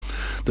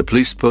The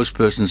police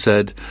spokesperson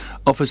said,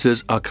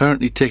 "Officers are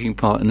currently taking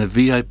part in a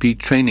VIP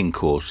training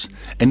course.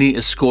 Any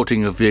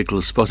escorting of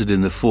vehicles spotted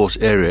in the force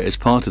area is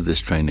part of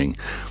this training,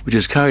 which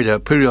is carried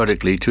out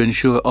periodically to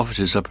ensure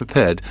officers are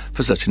prepared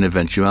for such an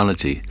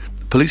eventuality.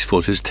 Police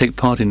forces take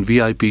part in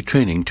VIP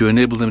training to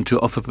enable them to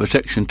offer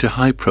protection to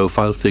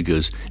high-profile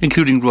figures,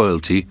 including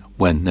royalty,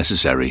 when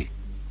necessary."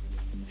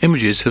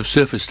 Images have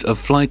surfaced of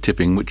fly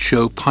tipping which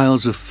show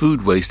piles of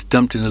food waste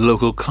dumped in a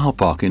local car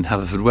park in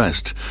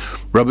Haverfordwest.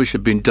 Rubbish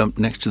had been dumped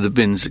next to the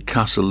bins at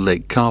Castle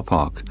Lake Car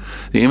Park.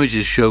 The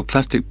images show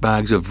plastic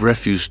bags of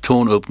refuse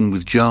torn open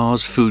with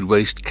jars, food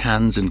waste,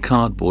 cans and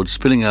cardboard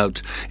spilling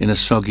out in a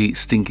soggy,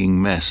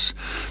 stinking mess.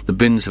 The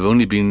bins have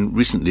only been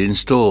recently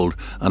installed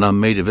and are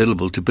made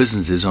available to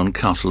businesses on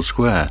Castle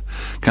Square.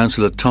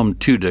 Councillor Tom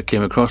Tudor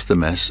came across the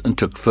mess and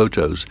took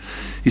photos.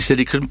 He said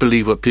he couldn't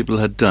believe what people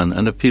had done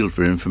and appealed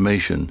for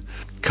information.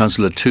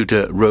 Councillor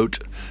Tudor wrote,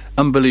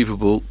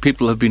 "Unbelievable,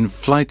 people have been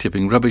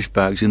fly-tipping rubbish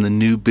bags in the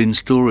new bin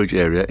storage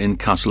area in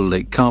Castle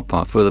Lake Car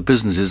Park for the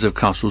businesses of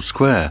Castle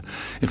Square.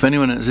 If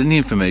anyone has any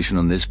information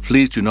on this,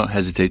 please do not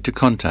hesitate to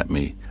contact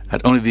me."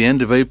 At only the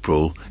end of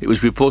April, it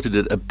was reported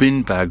that a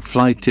bin bag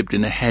fly-tipped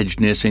in a hedge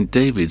near St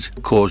David's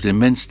caused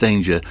immense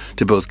danger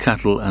to both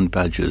cattle and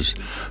badgers.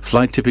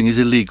 Fly-tipping is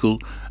illegal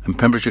and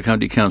Pembrokeshire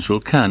County Council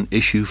can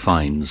issue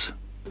fines.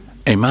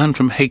 A man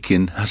from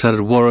Hakin has had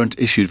a warrant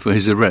issued for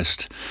his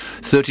arrest.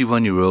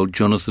 31-year-old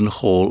Jonathan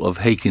Hall of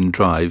Hakin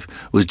Drive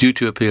was due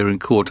to appear in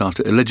court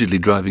after allegedly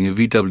driving a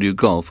VW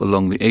Golf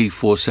along the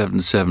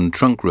A477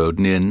 trunk road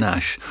near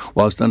Nash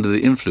whilst under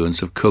the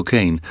influence of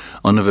cocaine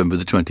on November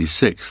the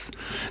 26th.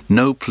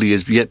 No plea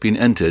has yet been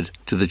entered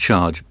to the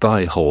charge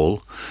by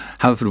Hall.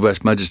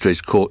 Haverfordwest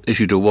Magistrates Court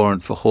issued a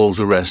warrant for Hall's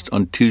arrest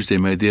on Tuesday,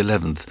 May the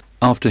 11th,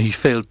 after he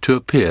failed to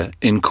appear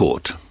in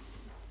court.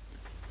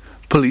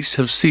 Police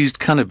have seized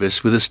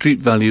cannabis with a street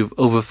value of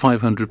over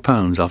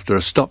 £500 after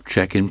a stop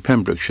check in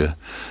Pembrokeshire.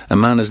 A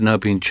man has now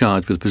been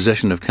charged with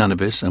possession of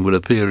cannabis and will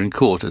appear in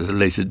court at a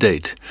later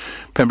date.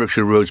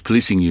 Pembrokeshire Roads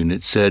Policing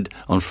Unit said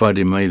on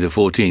Friday, May the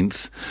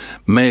 14th,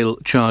 male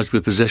charged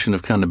with possession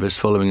of cannabis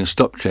following a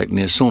stop check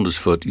near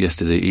Saundersfoot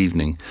yesterday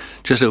evening.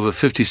 Just over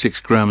 56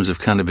 grams of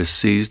cannabis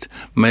seized,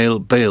 male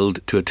bailed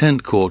to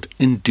attend court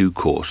in due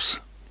course.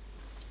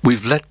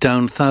 "We've let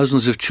down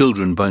thousands of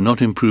children by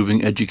not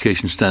improving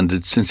education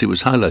standards since it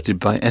was highlighted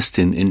by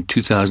Estin in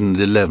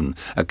 2011,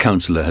 a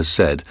councillor has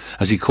said,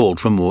 as he called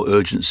for more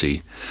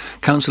urgency.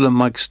 Councillor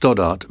Mike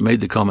Stoddart made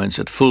the comments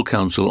at full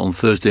council on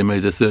Thursday, May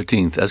the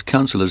 13th, as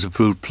councillors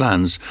approved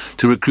plans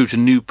to recruit a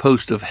new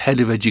post of Head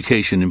of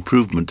Education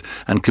Improvement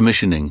and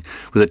Commissioning,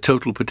 with a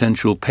total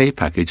potential pay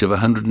package of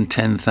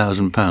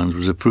 £110,000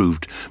 was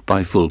approved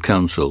by full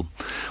council.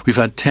 "We've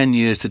had 10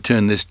 years to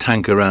turn this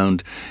tank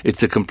around.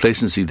 It's the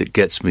complacency that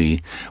gets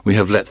me. We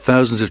have let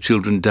thousands of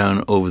children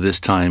down over this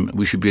time.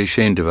 We should be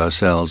ashamed of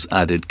ourselves,"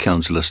 added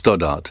Councillor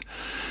Stoddart.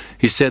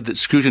 He said that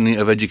scrutiny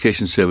of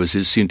education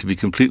services seemed to be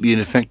completely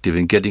ineffective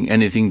in getting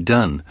anything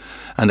done,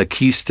 and a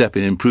key step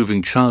in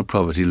improving child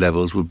poverty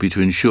levels would be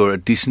to ensure a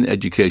decent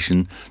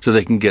education so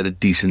they can get a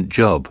decent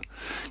job.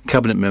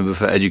 Cabinet Member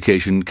for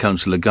Education,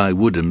 Councillor Guy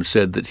Woodham,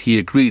 said that he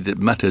agreed that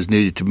matters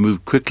needed to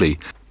move quickly,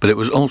 but it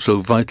was also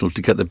vital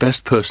to get the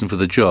best person for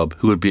the job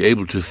who would be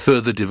able to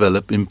further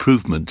develop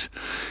improvement.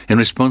 In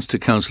response to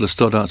Councillor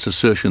Stoddart's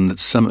assertion that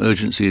some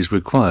urgency is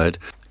required,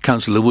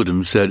 Councillor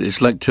Woodham said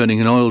it's like turning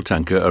an oil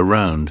tanker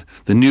around.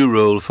 The new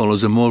role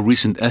follows a more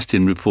recent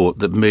Estin report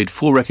that made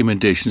 4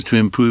 recommendations to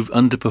improve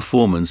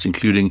underperformance,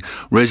 including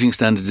raising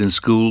standards in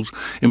schools,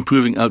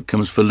 improving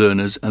outcomes for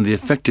learners, and the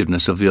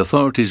effectiveness of the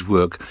authority's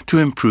work to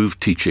improve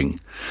teaching.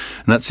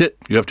 And that's it.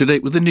 You're up to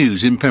date with the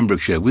news in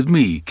Pembrokeshire with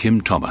me,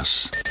 Kim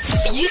Thomas.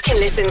 You can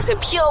listen to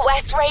Pure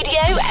West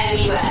Radio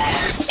anywhere.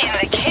 In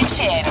the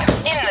kitchen,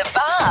 in the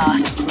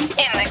bath,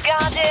 in the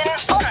garden,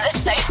 on the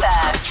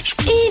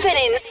sofa, even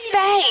in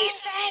space.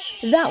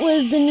 That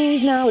was the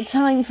news. Now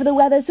time for the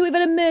weather. So we've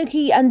had a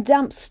murky and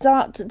damp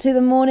start to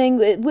the morning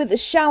with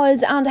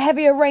showers and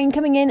heavier rain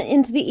coming in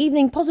into the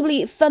evening,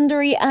 possibly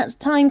thundery at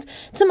times.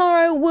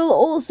 Tomorrow will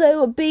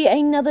also be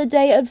another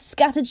day of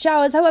scattered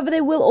showers. However,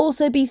 there will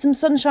also be some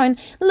sunshine,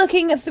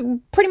 looking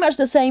pretty much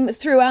the same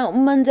throughout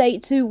Monday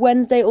to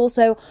Wednesday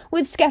also,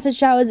 with scattered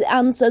showers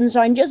and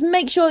sunshine. Just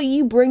make sure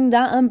you bring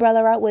that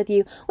umbrella out with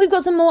you. We've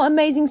got some more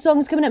amazing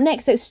songs coming up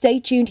next, so stay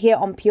tuned here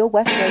on Pure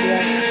West Radio.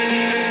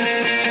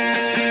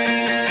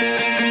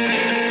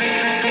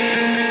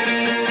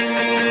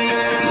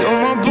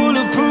 You're my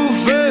bulletproof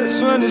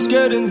vest when it's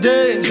getting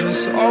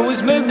dangerous.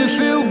 Always make me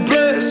feel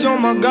blessed. You're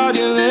my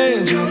guardian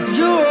angel.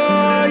 You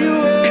are, you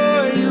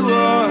are, you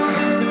are.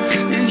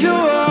 You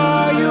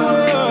are, you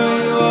are,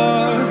 you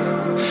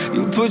are.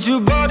 You put your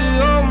body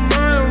on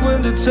mine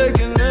when they're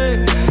taking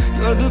aim.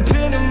 You're the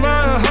pin in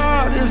my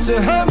heart, it's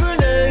a hand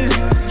grenade.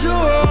 You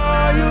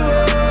are, you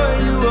are,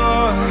 you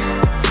are.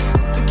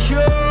 The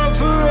cure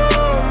for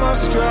all my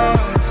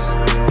scars.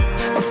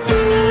 I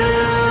feel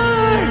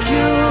like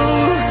you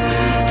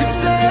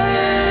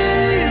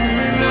save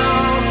me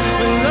now,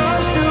 when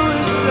love's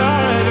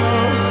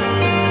suicidal.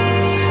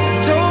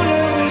 Don't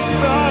let me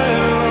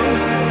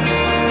spiral.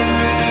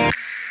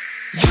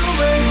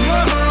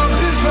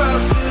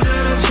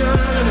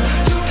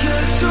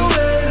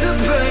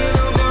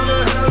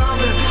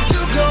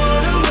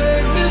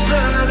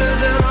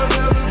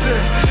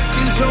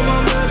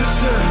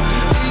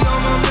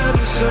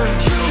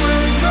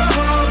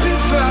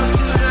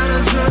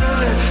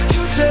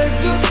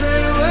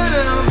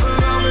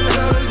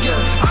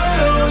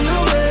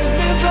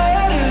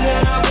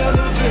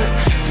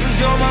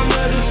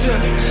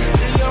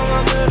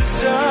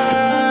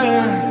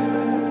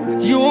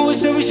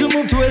 should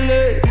move to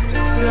LA.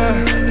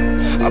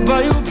 Yeah, I'll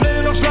buy you a plane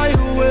and I'll fly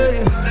you away.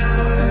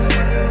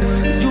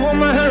 You want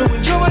my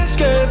heroin, you're my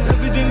escape.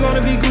 Everything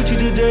gonna be Gucci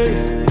today.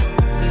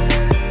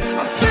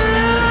 I feel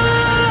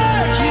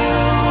like you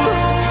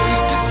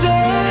can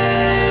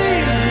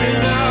save me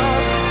now.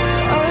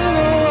 I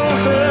know I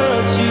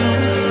hurt you.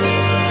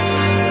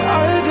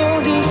 I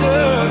don't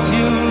deserve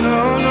you, no,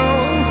 no.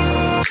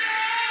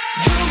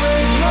 You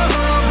make my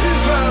heart beat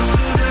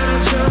faster than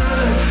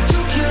adrenaline. You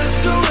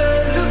kiss away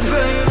the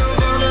pain of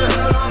all the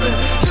hell I'm in.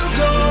 You're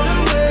gonna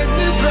make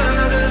me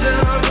better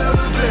than I've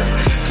ever been.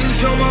 'Cause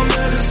you're my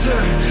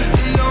medicine,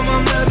 you're my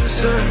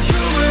medicine.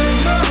 You make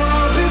my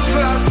heart beat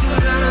faster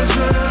than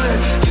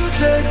adrenaline. You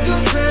take the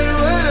pain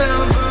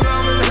whenever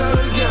I'm in hell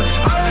again.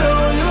 I know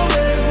you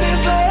make me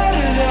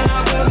better than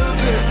I've ever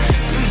been.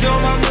 'Cause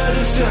you're my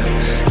medicine,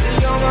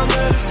 you're my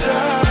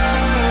medicine.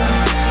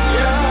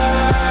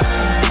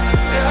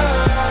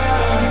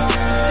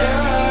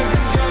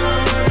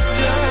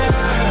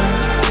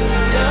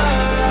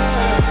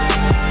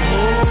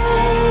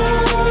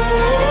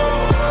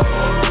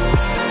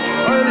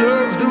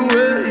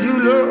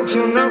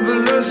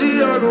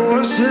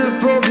 One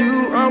sip of you,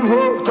 I'm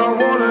hooked. I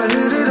wanna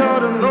hit it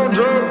harder. No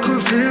drug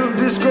could feel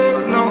this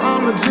good. Now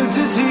I'm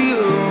addicted to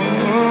you.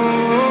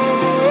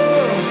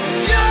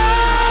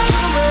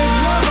 You make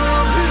my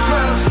heart beat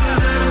faster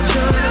than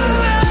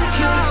adrenaline. You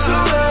kiss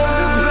away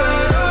the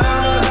pain of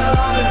all the hell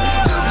I'm in.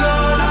 You're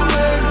gonna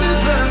make me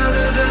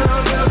better than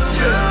I've ever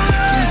been.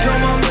 'Cause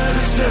you're my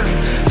medicine,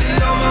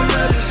 you're my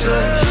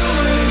medicine. You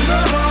make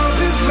my heart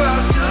beat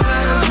faster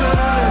than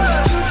adrenaline.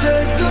 You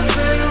take the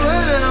pain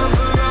whenever.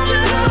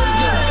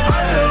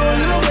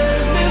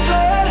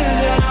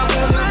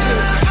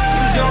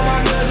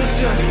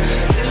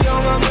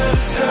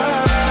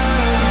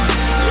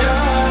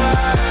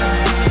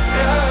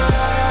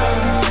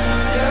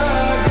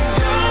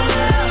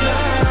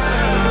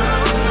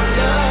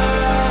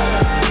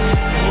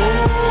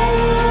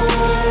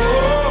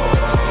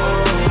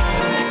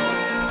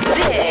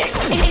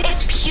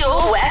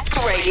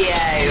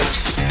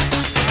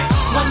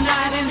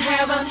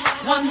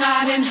 One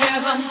night in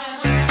heaven,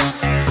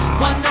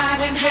 one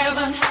night in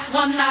heaven,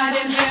 one night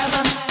in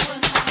heaven.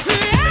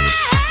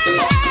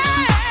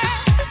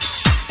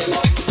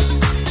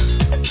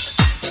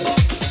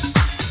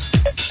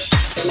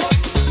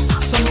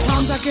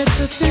 Sometimes I get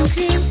to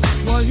thinking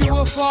while you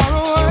were far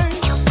away,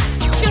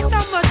 just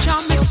how much I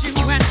miss you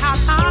and how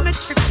time it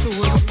ticks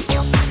away.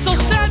 So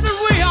sad when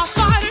we are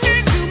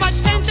fighting, too much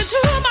tension,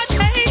 too much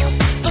hate.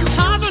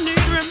 Sometimes we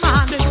need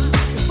reminding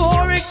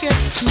before it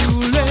gets too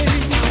late.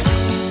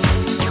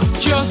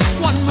 Just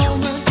one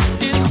moment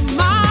in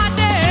my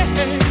day,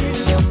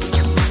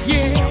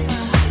 yeah.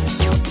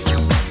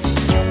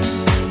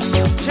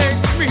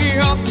 Take me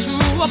up to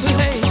a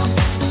place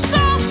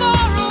so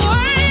far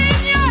away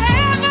in your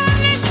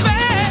heavenly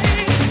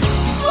space.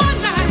 One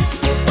night,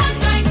 one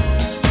night,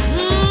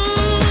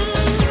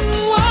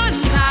 one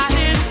night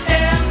in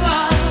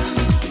heaven.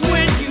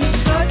 When you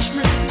touch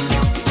me,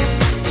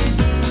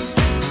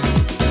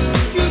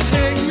 you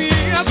take me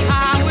up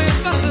high with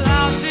the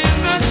clouds in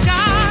the sky.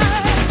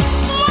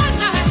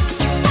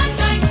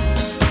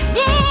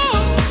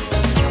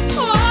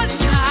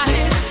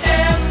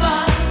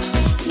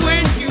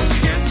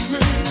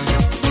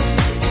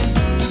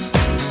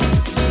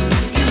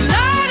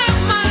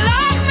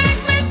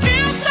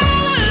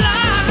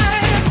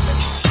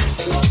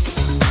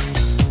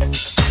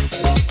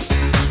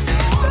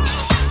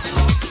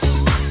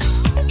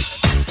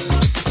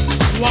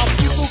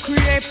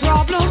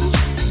 Problems,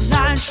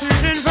 lying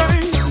shit in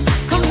vain.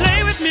 Come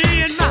play with me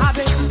in my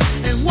bed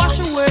and wash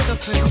away the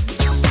pain.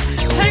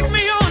 Take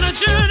me on a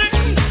journey,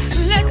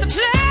 let the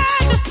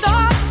pleasure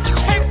start.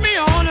 Take me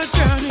on a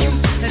journey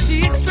that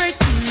leads straight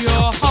to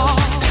your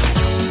heart.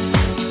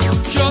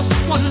 Just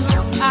one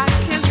look, I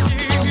can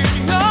see in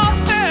your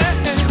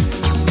face,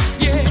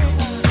 yeah.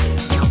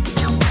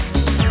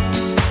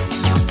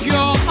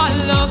 You're my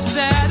love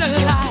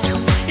satellite,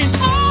 in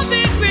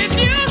orbit with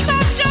you,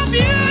 such a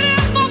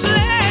beautiful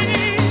place.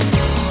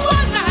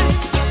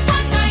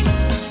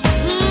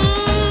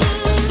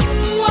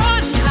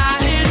 One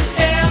night in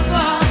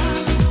heaven,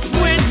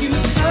 when you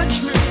touch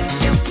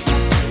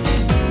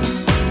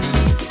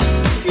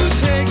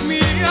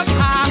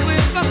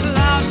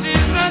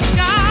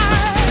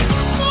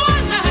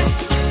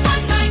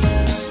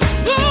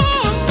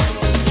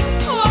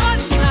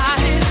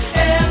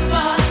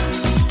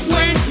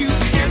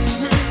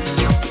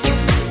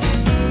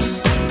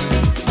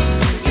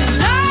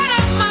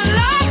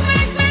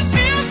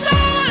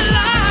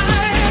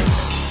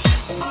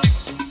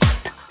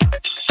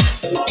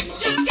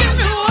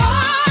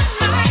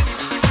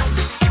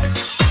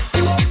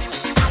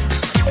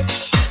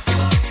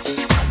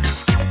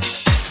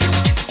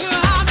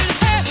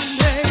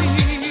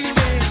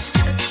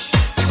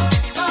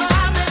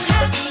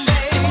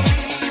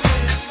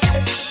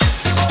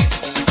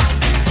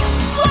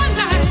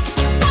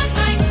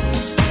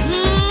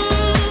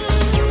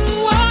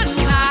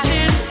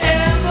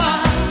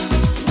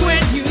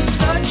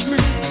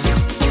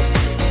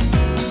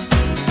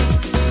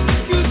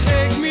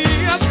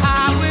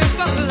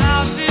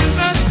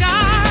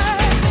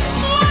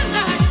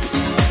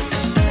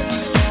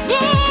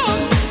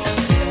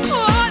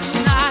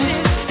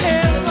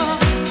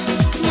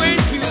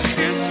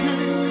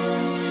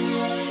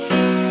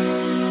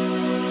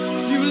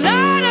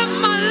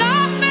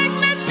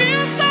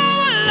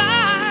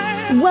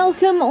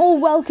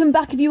Welcome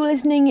back if you were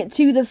listening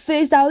to the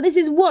first hour. This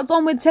is What's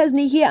On with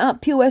Tesni here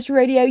at Pure West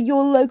Radio,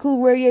 your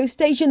local radio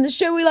station, the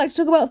show we like to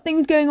talk about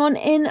things going on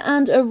in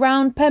and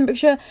around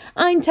Pembrokeshire.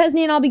 I'm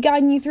Tesni and I'll be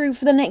guiding you through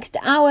for the next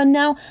hour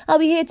now. I'll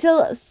be here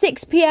till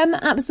 6 p.m,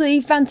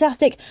 absolutely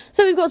fantastic.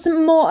 So we've got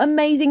some more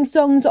amazing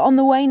songs on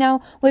the way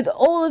now, with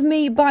All of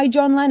Me by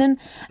John Lennon,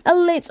 A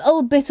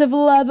Little Bit of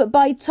Love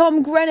by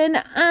Tom Grennan,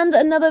 and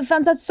another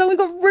fantastic song. We've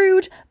got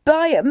Rude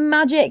by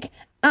Magic.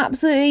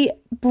 Absolutely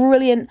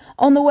brilliant.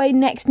 On the way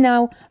next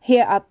now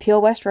here at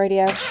Pure West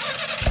Radio.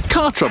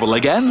 Car trouble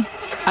again?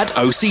 At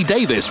OC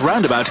Davis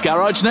Roundabout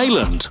Garage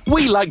Neyland,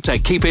 we like to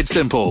keep it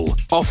simple,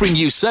 offering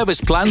you service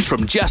plans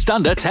from just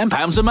under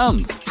 £10 a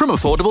month, from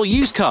affordable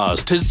used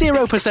cars to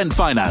 0%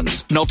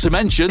 finance, not to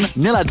mention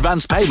nil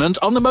advance payment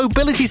on the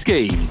mobility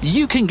scheme.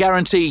 You can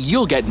guarantee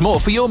you'll get more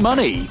for your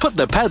money. Put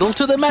the pedal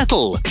to the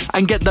metal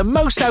and get the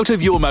most out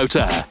of your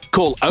motor.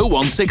 Call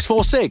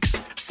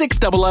 01646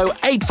 600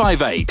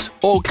 858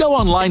 or go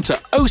online to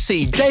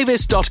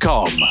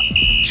ocdavis.com.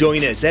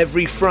 Join us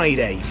every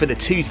Friday for the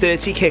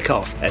 2:30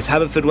 kickoff as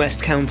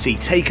Haverfordwest County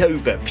take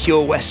over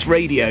Pure West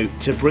Radio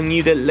to bring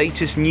you the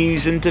latest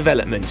news and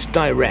developments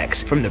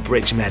direct from the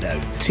Bridge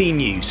Meadow. Team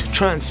news,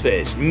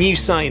 transfers, new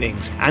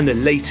signings and the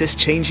latest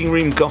changing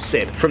room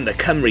gossip from the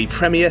Cymru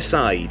Premier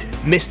side.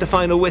 Miss the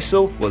final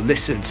whistle? Well,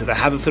 listen to the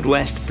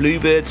Haverfordwest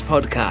Bluebirds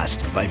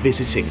podcast by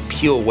visiting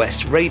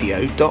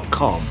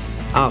purewestradio.com.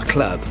 Our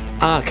club,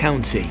 our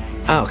county,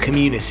 our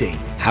community.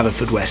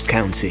 Haverfordwest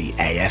County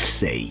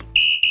AFC.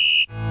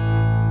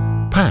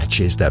 Patch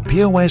is the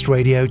Pure West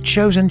Radio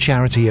chosen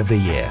charity of the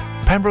year.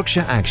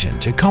 Pembrokeshire Action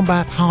to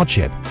Combat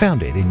Hardship,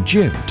 founded in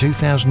June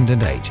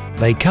 2008.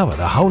 They cover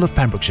the whole of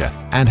Pembrokeshire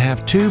and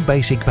have 2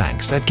 basic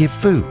banks that give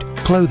food,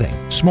 clothing,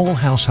 small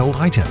household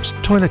items,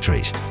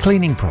 toiletries,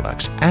 cleaning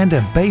products, and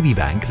a baby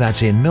bank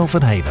that's in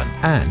Milford Haven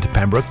and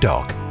Pembroke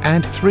Dock,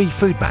 and 3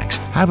 food banks,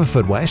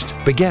 Haverfordwest,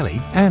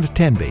 Begelly and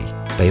Tenby.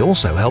 They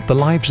also help the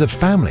lives of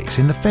families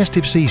in the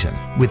festive season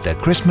with their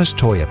Christmas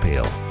toy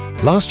appeal.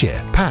 Last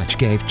year, Patch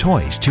gave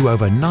toys to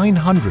over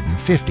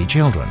 950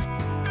 children.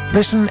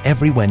 Listen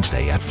every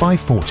Wednesday at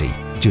 5:40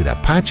 to the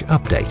Patch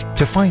Update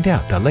to find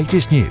out the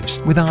latest news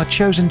with our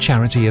chosen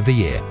charity of the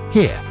year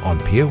here on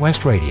Pure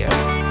West Radio.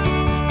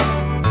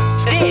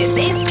 This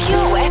is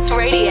Pure West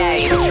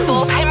Radio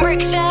for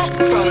Pembrokeshire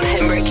from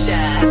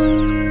Pembrokeshire.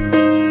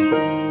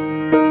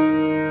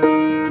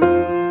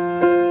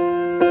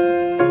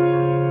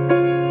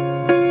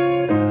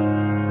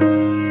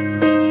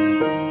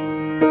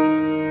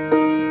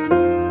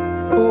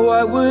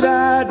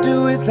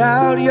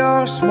 Without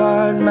your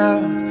smart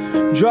mouth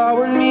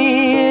drawing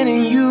me in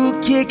and you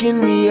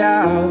kicking me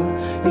out,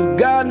 you've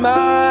got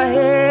my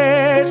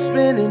head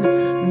spinning,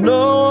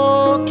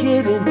 no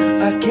kidding,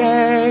 I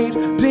can't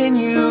pin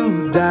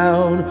you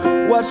down.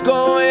 What's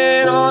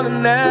going on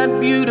in that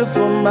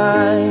beautiful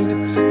mind?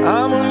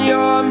 I'm on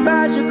your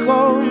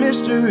magical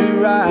mystery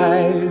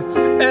ride,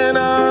 and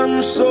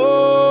I'm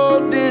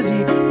so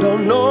dizzy,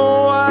 don't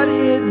know what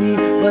hit me,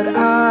 but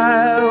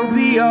I'll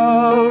be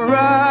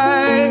alright.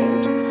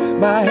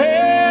 My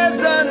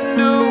head's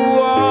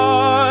underwater,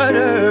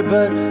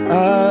 but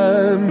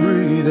I'm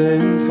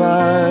breathing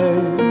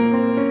fine.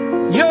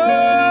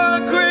 You're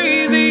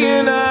crazy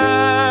and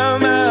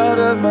I'm out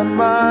of my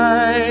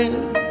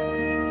mind.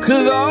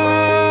 'Cause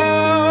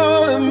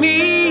all of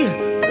me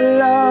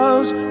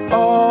loves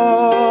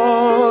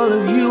all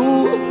of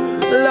you.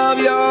 Love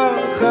your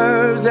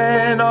curves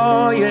and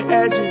all your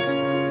edges,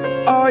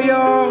 all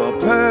your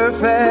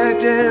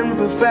perfect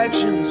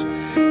imperfections.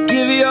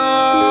 Give your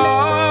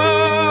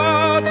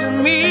all to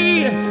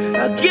me,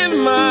 I'll give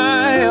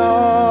my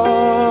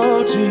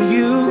all to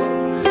you.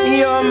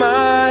 You're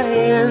my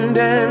end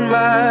and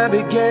my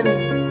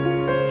beginning.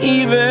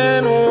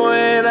 Even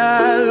when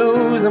I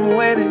lose, I'm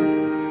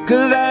winning.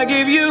 'Cause I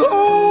give you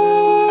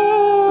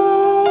all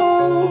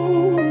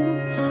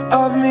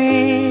of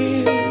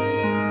me,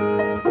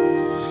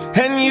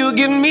 and you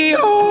give me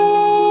all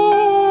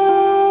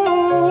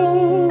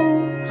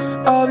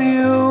of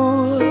you.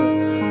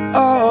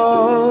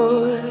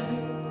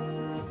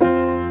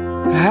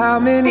 How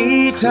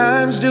many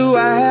times do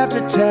I have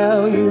to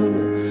tell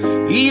you?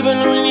 Even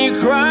when you're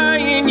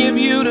crying, you're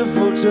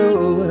beautiful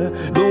too.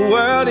 The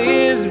world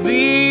is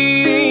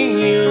beating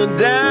you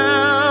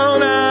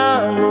down.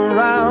 I'm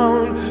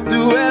around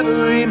through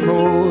every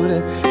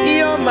mood.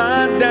 You're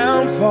my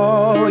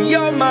downfall,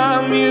 you're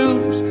my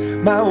muse,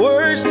 my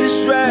worst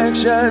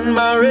distraction,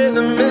 my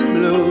rhythm and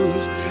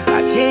blues.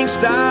 I can't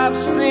stop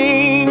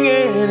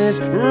singing, it's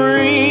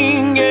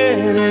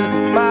ringing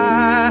in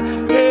my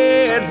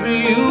head for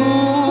you.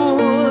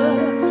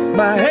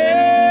 My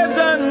head's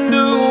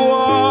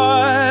underwater,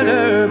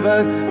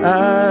 but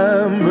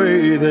I'm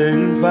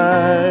breathing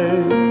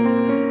fine.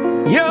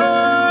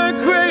 You're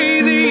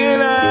crazy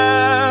and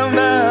I'm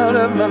out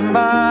of my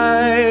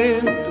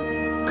mind.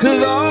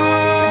 'Cause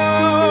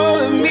all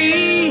of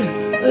me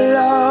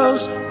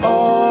loves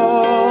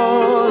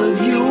all of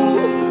you.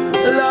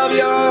 Love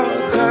your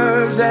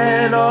curves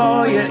and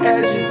all your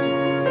edges,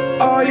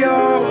 all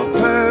your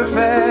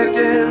perfect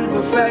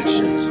imperfections.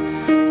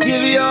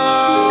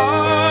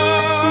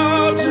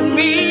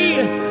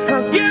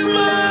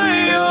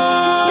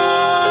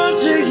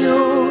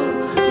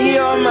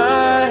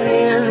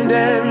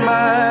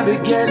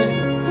 beginning.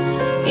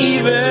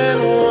 Even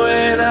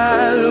when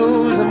I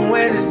lose, I'm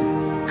winning.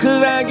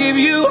 'Cause I give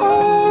you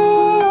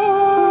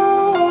all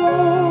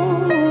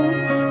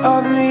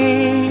of me,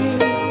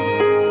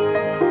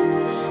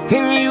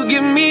 and you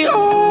give me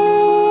all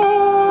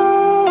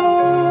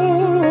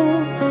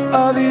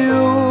of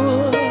you.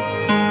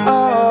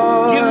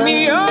 Give me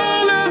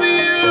all of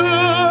you.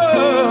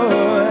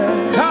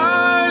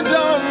 Cards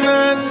on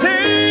the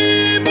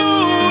table,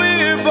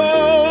 we're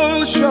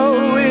both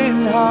showing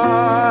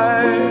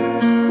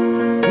hearts,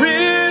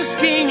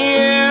 risking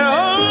it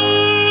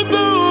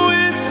although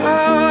it's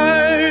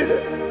hard.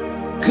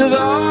 'Cause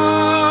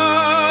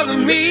all of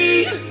me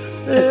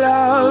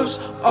loves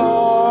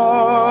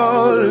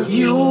all of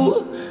you.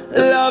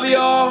 Love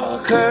your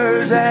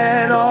curves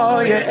and all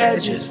your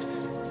edges,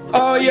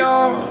 all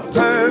your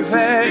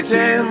perfect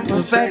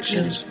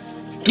imperfections.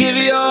 Give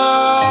your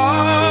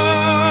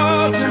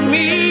all to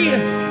me,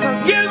 I'll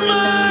give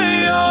my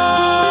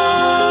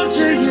all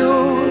to you.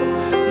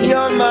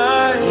 You're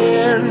my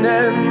end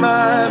and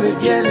my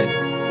beginning.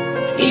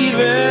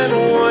 Even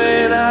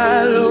when I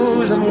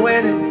lose, I'm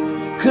winning.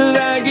 'Cause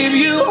I give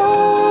you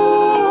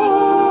all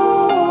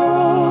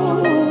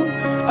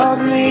of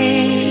me,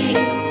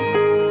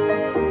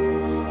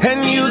 and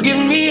you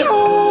give me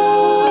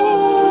all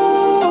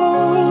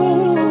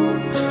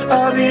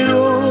of you.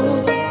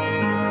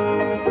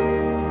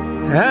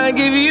 I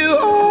give you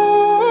all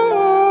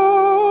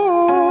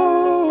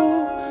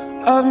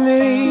of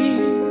me,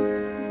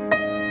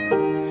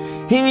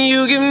 and you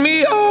give me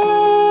all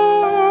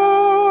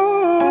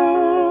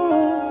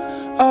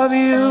of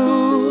you.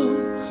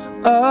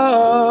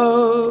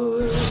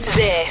 Oh.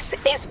 This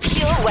is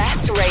Pure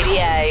West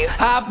Radio.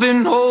 I've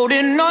been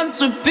holding on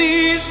to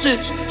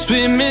pieces,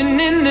 swimming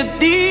in the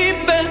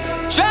deep end,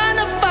 trying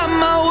to find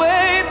my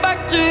way back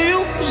to you.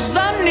 'Cause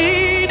I'm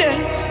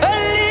needing a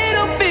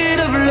little bit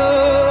of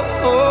love,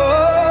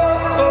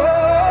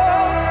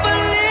 a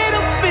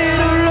little bit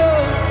of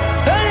love,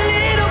 a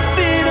little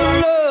bit of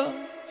love.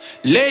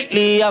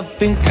 Lately I've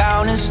been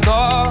counting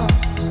stars,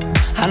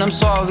 and I'm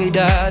sorry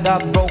that I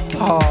broke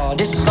your heart.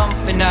 It's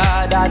something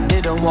that I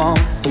didn't want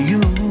for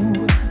you,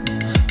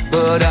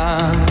 but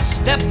I'm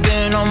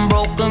stepping on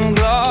broken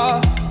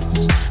glass,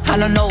 and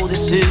I know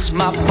this is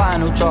my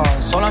final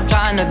choice. All I'm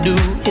trying to do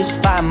is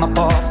find my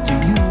path to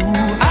you.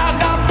 I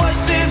got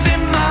voices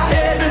in my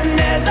head and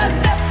there's a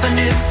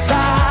definite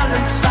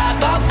silence. I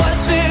got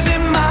voices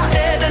in my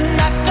head and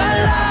I can't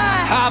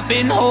lie. I've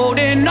been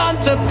holding on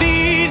to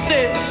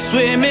pieces,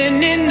 swimming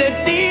in the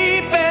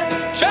deep end,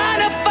 trying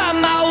to find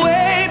my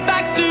way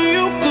back to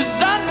you. 'Cause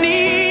I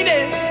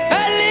needed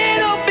a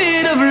little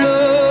bit of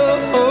love,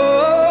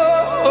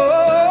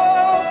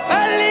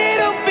 a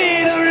little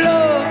bit of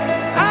love.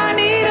 I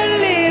need a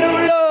little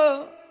love.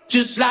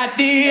 Just like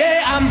the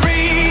air I'm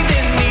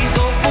breathing, these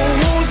open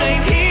wounds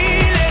ain't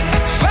healing.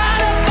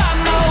 Trying to find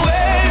my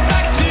way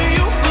back to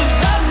you. 'Cause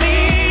I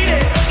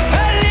needed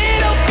a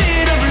little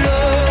bit of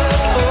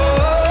love,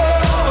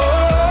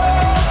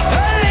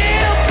 a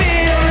little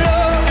bit of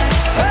love,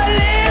 a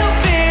little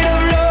bit of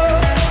love,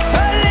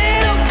 a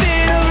little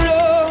bit of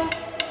love.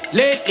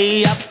 Lately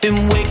I've been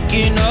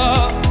waking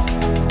up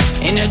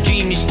in a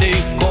dreamy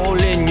state,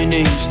 calling your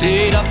name,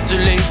 stayed up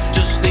too late,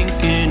 just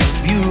thinking of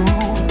you.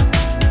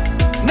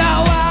 Now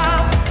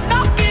I'm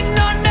knocking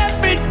on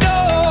every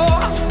door,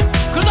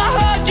 'cause I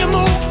heard you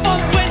move from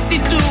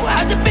 22.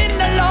 Has it been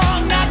that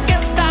long? I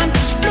guess time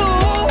just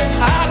flew.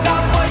 I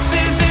got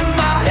voices in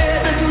my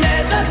head and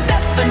there's a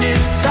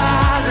definite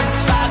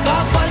silence. I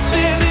got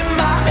voices in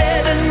my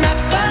head and I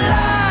can't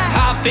lie.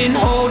 I've been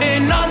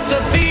holding on to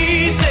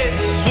pieces,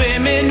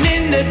 swimming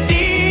in the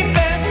deep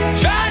end,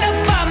 trying to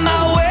find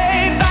my way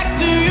back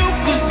to you.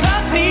 'Cause I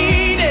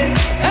needed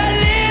a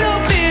little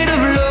bit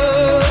of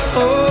love,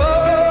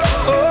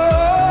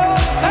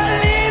 a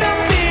little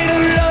bit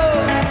of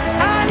love.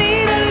 I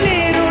need a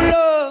little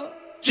love.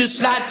 Just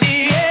like the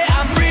air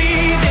I'm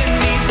breathing,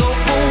 these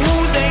open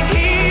wounds ain't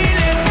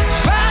healing.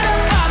 Trying to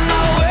find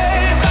my way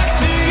back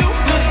to you.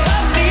 'Cause I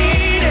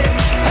needed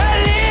a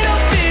little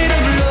bit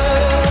of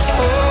love,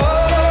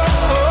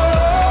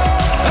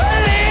 a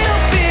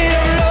little bit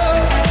of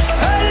love,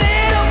 a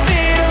little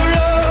bit of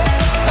love,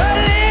 a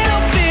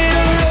little bit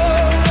of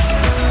love.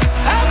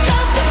 I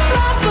tried to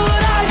fly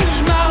but I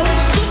used my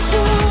wings too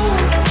soon.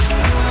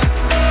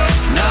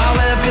 Now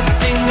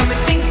everything got me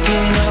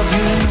thinking of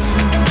you.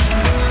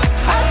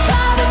 I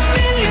tried a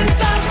million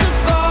times to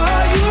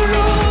call you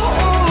loose.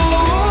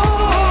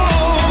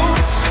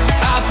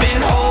 I've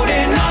been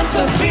holding on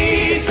to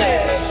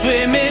pieces,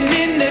 swimming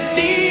in the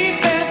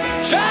deep end,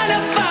 trying to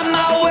find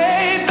my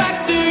way back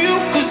to you.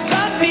 'Cause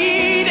I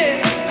needed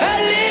a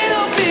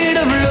little bit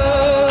of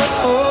love,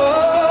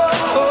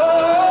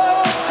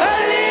 a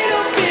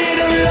little bit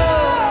of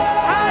love.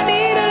 I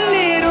need a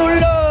little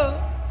love.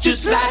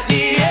 Just like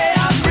the air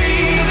I'm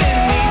breathing,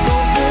 these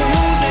open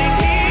wounds ain't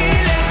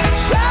healing.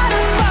 Try to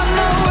find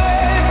my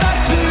way back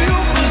to you.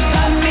 'Cause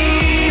I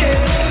needed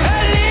a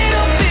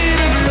little bit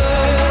of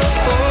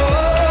love,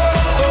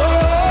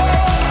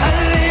 a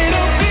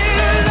little bit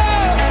of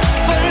love,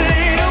 a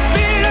little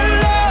bit of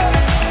love,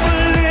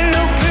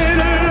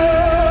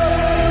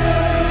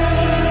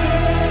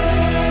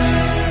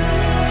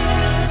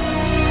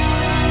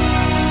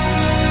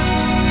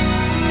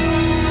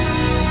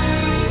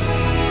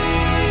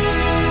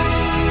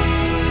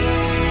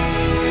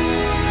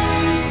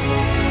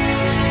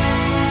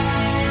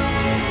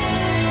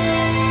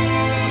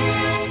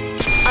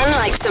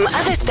 from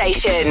other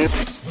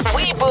stations.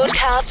 We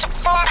broadcast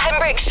from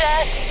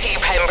Pembrokeshire to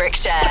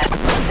Pembrokeshire.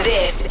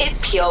 This is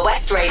Pure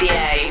West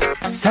Radio.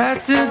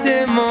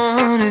 Saturday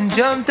morning,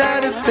 jumped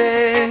out of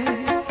bed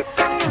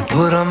and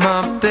put on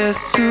my best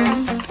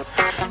suit.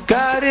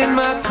 Got in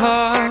my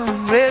car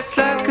and raced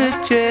like a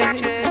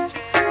jet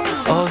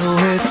all the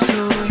way to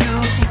you.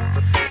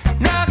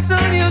 Knocked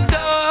on your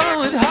door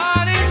with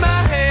heart in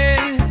my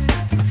head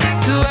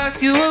to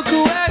ask you a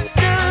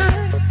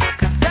question,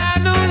 'cause I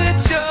know that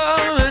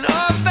you're an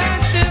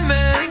old-fashioned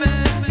man.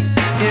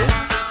 Yeah.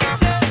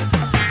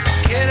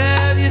 Can I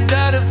have your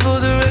daughter for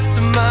the rest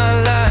of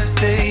my life?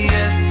 Say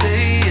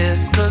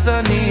yes, 'cause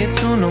I need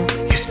to know.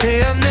 You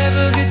say I'll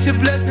never get your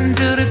blessing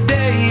till the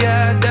day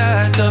I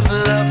die. Tough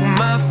luck,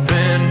 my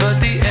friend, but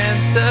the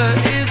answer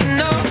is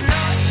no.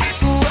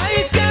 Why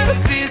you gotta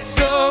be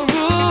so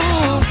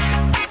rude?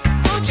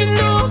 Don't you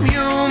know I'm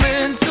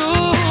human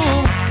too?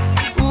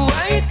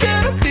 Why you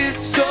gotta be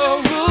so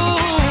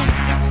rude?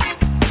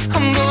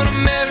 I'm gonna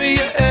marry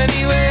you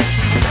anyway.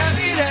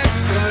 Marry that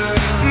girl.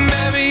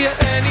 Marry you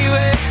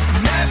anyway.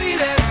 Marry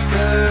that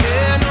girl.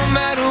 Yeah, no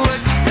matter what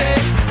you say.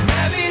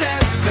 Marry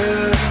that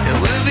girl. And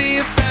we'll be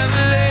a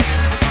family.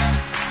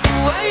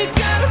 Why you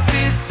gotta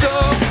be so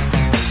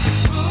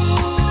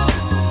rude?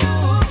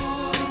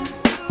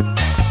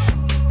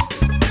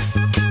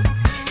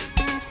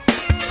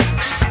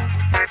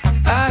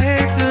 I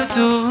hate to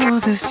do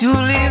this, you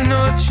leave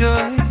no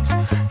choice.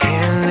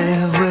 Can't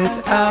live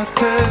without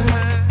her.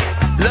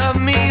 Love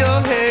me or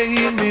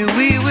hate me,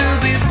 we will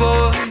be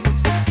boys,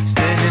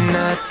 standing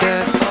at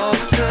that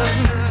altar.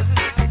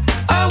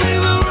 Or we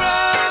will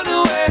run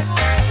away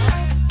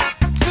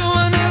to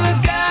another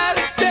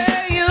galaxy.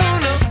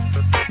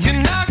 You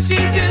know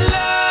she's in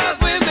love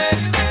with me.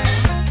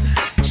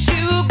 She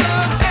will go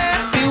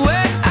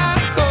anywhere I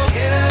go.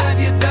 Can I have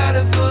your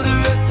daughter for the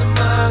rest of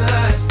my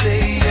life?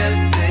 Say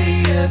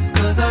yes,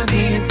 'cause I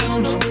need to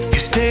know. You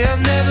say I'll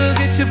never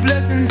get your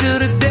blessing till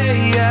the day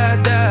I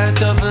die.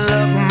 Tough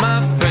luck, my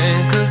friend,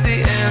 'cause the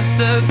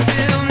answer's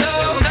still no.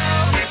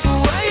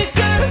 Why you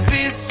gotta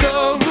be so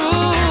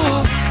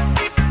rude?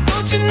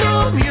 Don't you know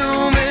I'm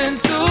human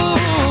too?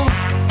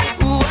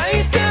 Why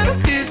you gotta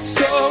be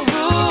so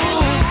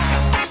rude?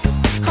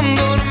 I'm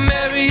gonna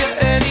marry you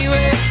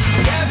anyway.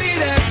 Marry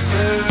that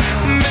girl.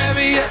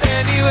 Marry you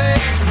anyway.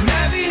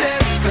 Marry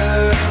that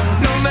girl.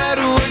 No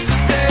matter what you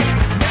say.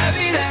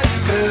 Marry that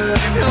girl.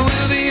 And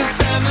we'll be a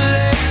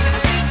family.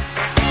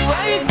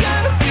 Why you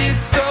gotta be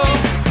so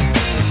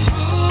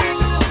rude?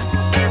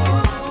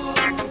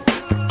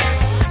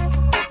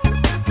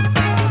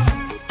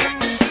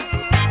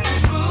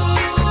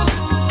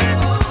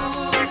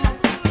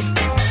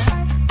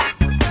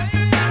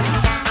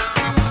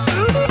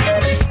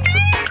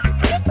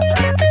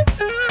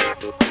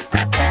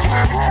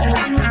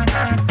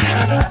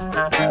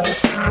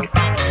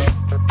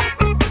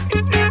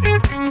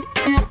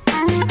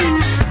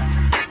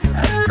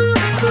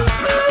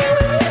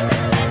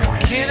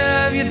 Can I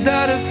have your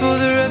daughter for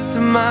the rest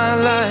of my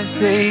life?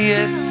 Say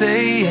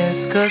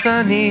yes, 'cause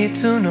I need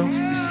to know.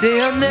 You say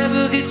I'll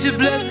never get your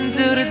blessing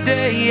till the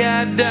day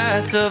I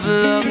die. Tough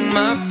luck,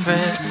 my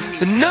friend,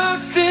 but no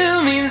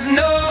still means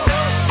no.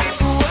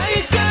 Why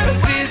you gotta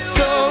be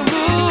so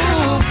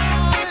rude?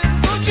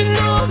 Don't you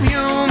know I'm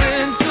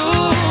human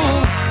too?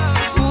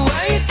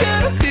 Why you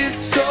gotta be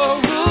so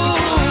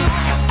rude?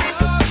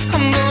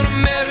 I'm gonna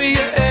marry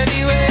you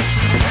anyway.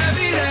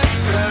 Marry that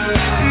girl.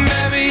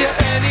 Marry you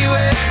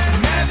anyway.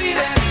 Marry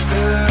that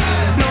girl.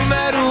 No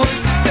matter what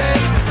you say.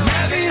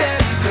 Marry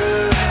that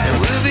girl. And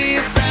we'll be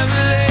a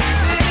family.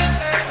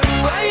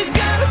 Why you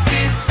gotta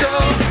be so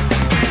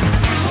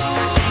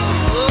rude?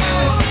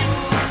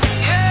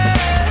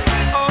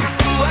 Yeah. Oh,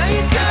 why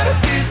you gotta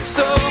be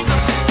so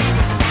rude?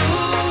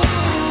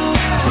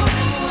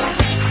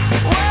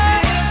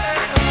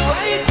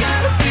 Why you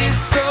gotta be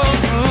so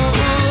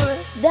rude?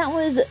 That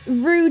was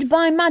Rude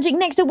by Magic.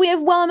 Next up we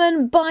have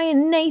Wellman by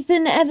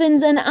Nathan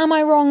Evans and Am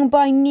I Wrong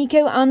by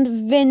Nico and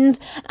Vins.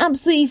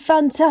 Absolutely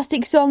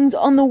fantastic songs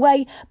on the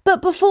way.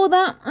 But before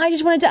that, I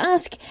just wanted to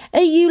ask,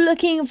 are you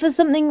looking for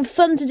something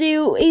fun to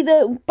do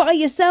either by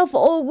yourself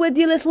or with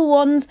your little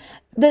ones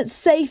that's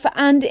safe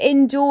and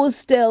indoors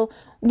still?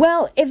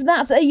 Well, if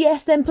that's a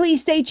yes, then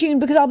please stay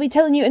tuned, because I'll be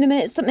telling you in a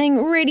minute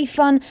something really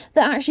fun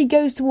that actually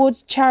goes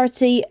towards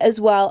charity as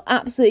well.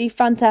 Absolutely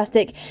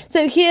fantastic.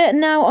 So here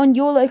now on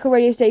your local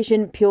radio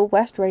station, Pure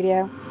West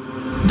Radio.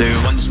 There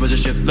once was a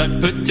ship that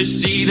put to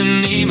sea. The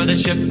name of the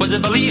ship was a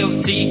Billy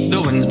of Tea.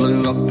 The winds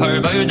blew up her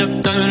bow,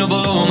 up down, oh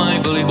below my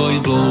bully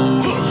boys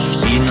blow.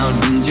 She had not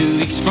been 2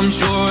 weeks from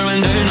shore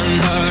when down on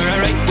her a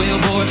right whale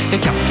bore. The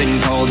captain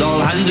called all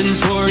hands and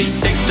swore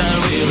he'd take that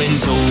whale in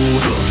tow.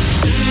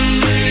 Soon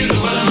may the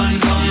wellerman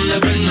come to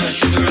bring us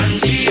sugar and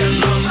tea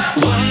and rum.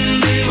 One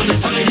day when the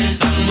time is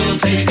done, we'll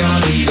take our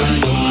leave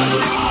and go.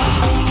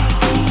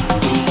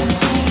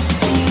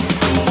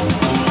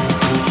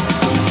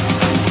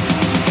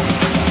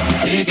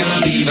 Take our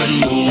leave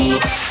and go.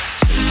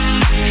 Soon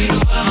may the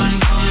wellerman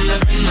come to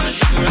bring us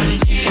sugar and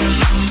tea and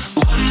rum.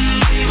 One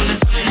day when the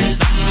time is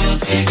done, we'll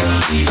take our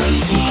leave and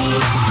go.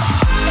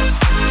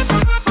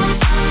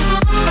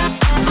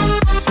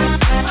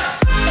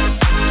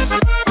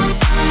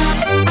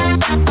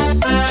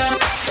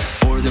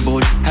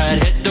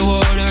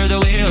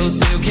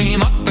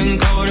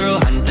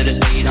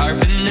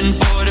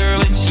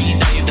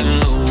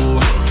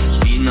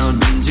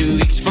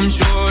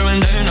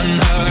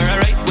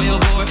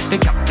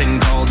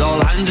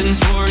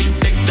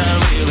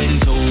 wheel in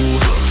tow.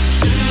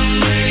 Soon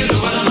may the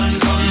weatherman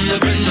come to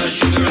bring us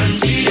sugar and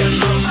tea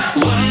and rum.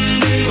 One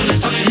day when the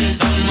time is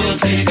done, we'll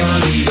take our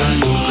leave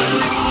and go.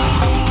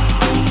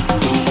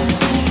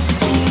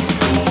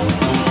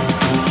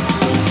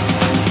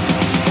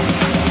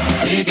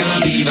 Take our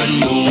leave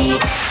and go.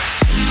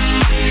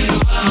 Someday the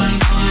weatherman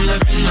comes to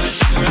bring us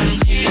sugar and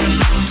tea and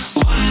rum.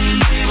 One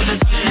day when the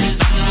time is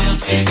done, we'll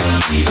take our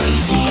leave and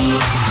go.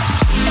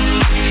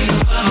 Someday the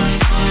weatherman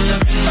comes to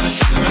bring us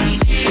sugar and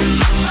tea and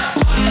rum.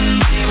 One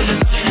day when the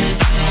time is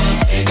done, we'll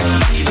take our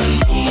leave and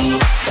go.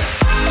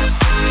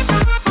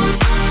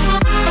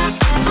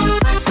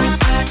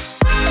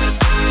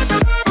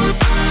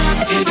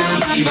 Take our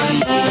leave and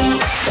go.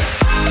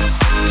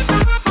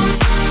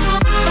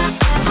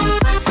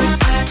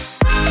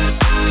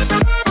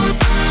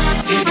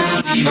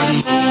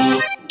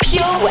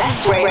 Pure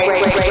West Radio.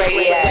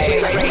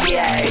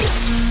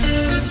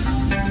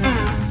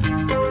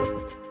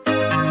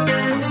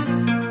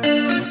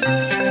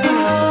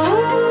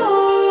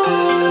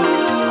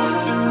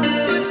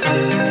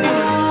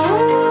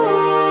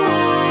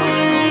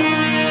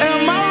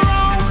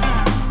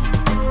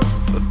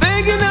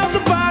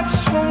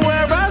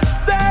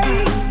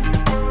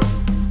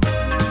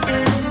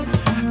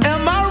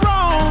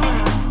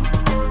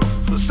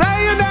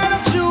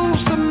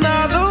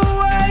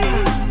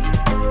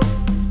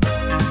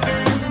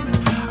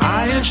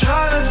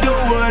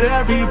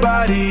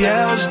 Everybody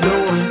else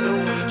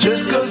doing,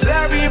 just cause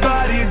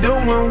everybody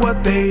doing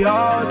what they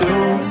all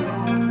do.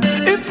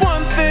 If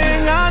one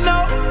thing I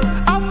know,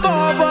 I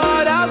fall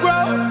but I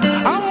grow.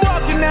 I'm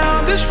walking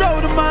down this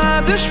road of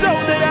mine, this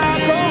road that I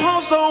go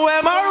home. So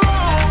am I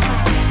wrong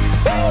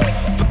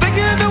for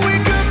thinking that we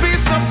could be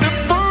something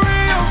for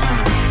real?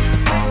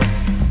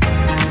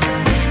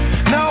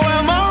 Now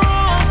am I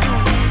wrong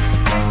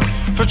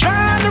for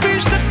trying to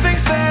reach the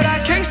things that I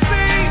can't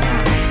see?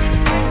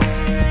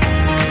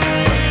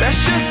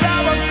 That's just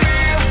how I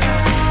feel.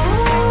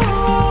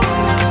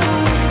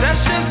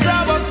 That's just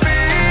how I feel.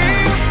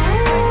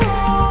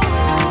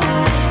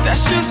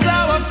 That's just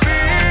how I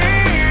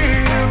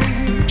feel.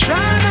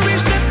 Trying to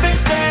reach the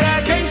things that I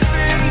can't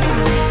see.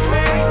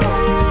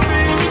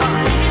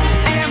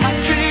 Am I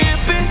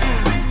tripping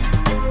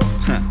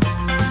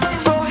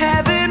for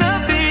having a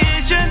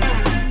vision?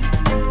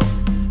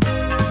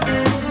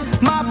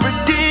 My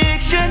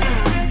prediction,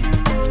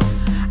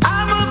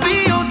 I'ma be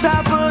on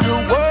top of the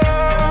world.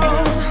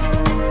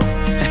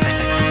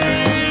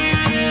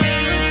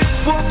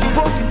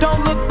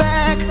 Don't look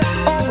back,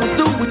 always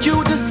do what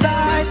you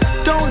decide.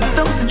 Don't let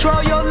them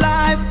control your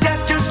life,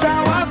 that's just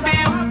how I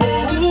feel.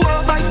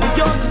 Oh, fight for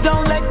yours, so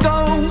don't let go.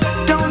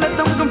 Don't let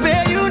them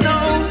compare, you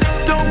know.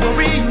 Don't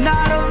worry, you're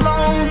not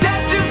alone,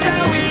 that's just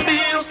how we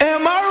feel.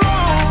 Am I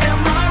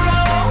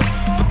wrong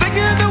for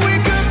thinking that we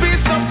could be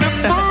something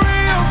for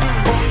real?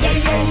 Oh,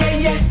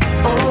 yeah.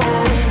 Oh,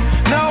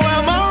 now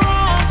am I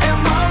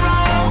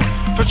wrong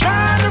for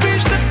trying to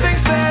reach the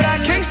things that I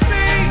can't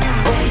see?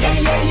 Oh,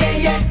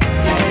 yeah.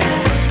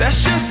 That's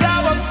just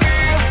how I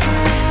feel.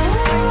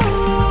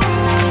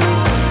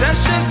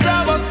 That's just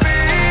how I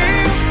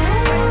feel.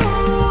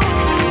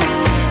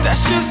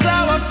 That's just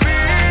how I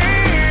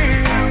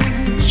feel.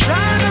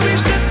 Trying to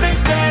reach the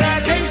things that I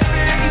can't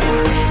see.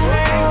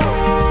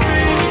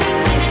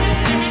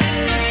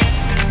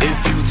 If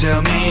you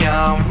tell me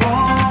I'm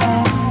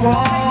wrong,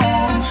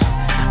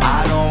 I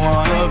don't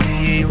wanna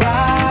be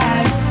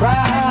right.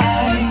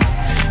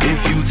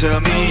 If you tell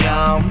me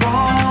I'm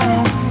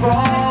wrong,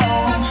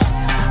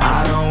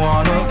 I don't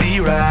wanna be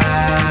right.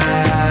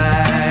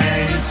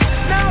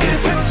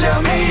 If you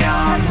tell me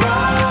I'm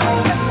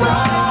wrong,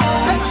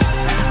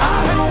 I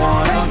don't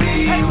wanna be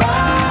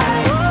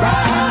right.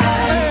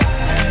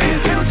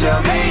 If you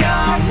tell me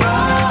I'm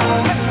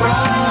wrong,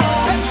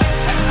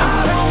 I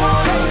don't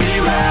wanna be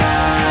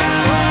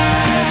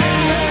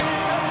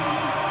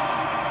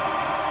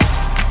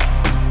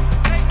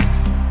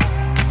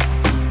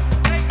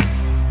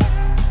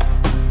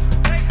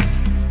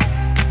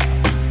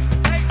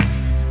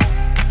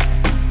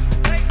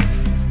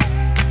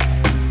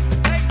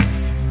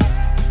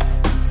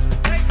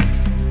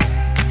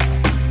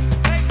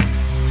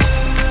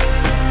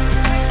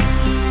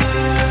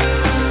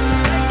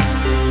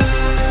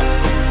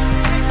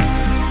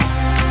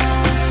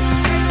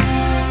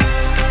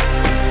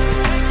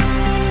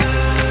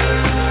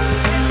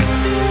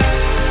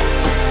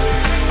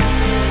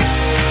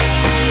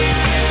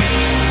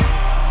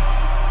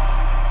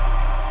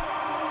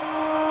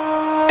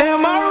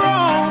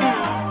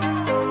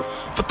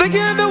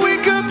thinking that we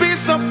could be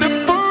something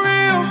for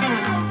real.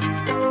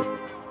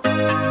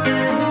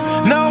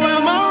 Now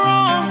am I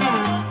wrong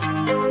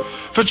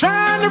for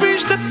trying to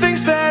reach the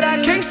things that I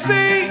can't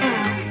see?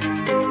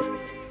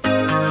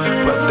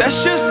 But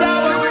that's just how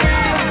I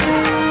feel.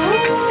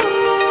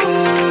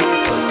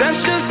 But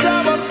that's just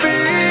how I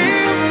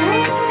feel.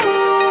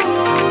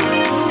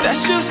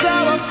 That's just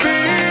how I feel.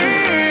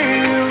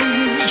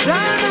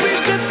 Trying to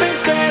reach the things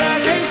that I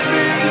can't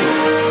see.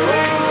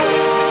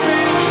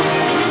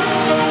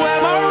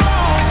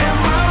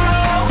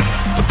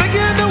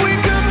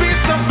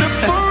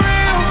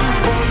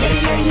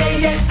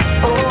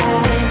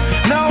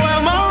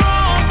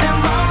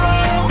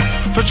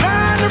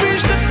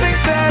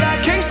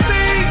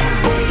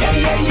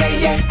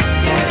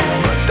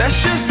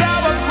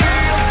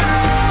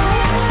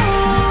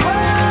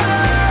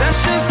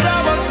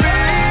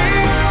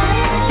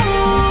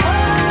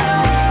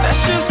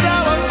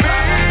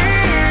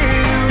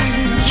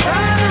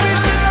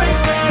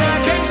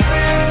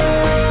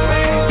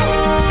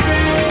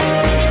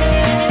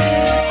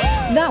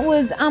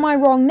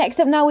 wrong. Next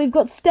up now, we've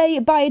got Stay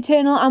by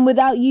Eternal and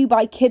Without You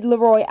by Kid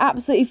Laroi.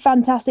 Absolutely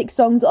fantastic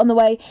songs on the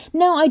way.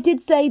 Now, I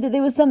did say that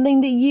there was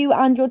something that you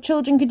and your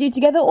children could do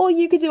together, or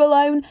you could do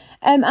alone.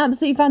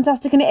 Absolutely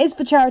fantastic, and it is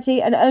for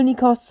charity and only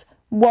costs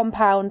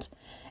 £1.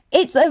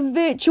 It's a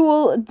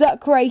virtual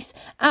duck race,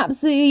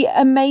 absolutely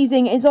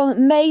amazing. It's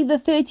on May the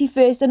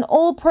 31st and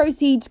all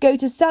proceeds go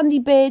to Sandy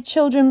Bear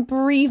Children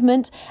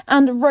Bereavement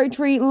and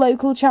Rotary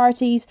local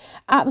charities.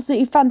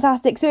 Absolutely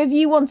fantastic. So if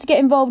you want to get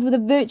involved with a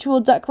virtual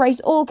duck race,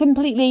 all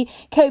completely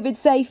COVID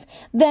safe,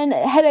 then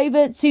head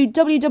over to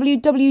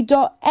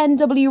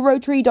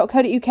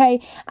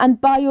www.nwrotary.co.uk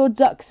and buy your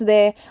ducks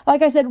there.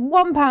 Like I said,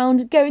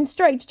 £1 going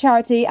straight to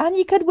charity, and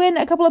you could win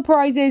a couple of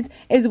prizes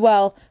as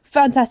well.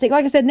 Fantastic.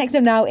 Like I said, next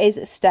up now is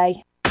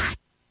Stay.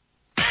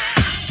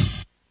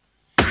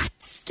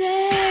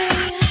 Stay,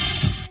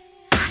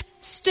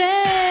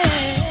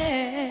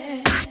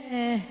 stay,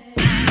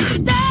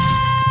 stay.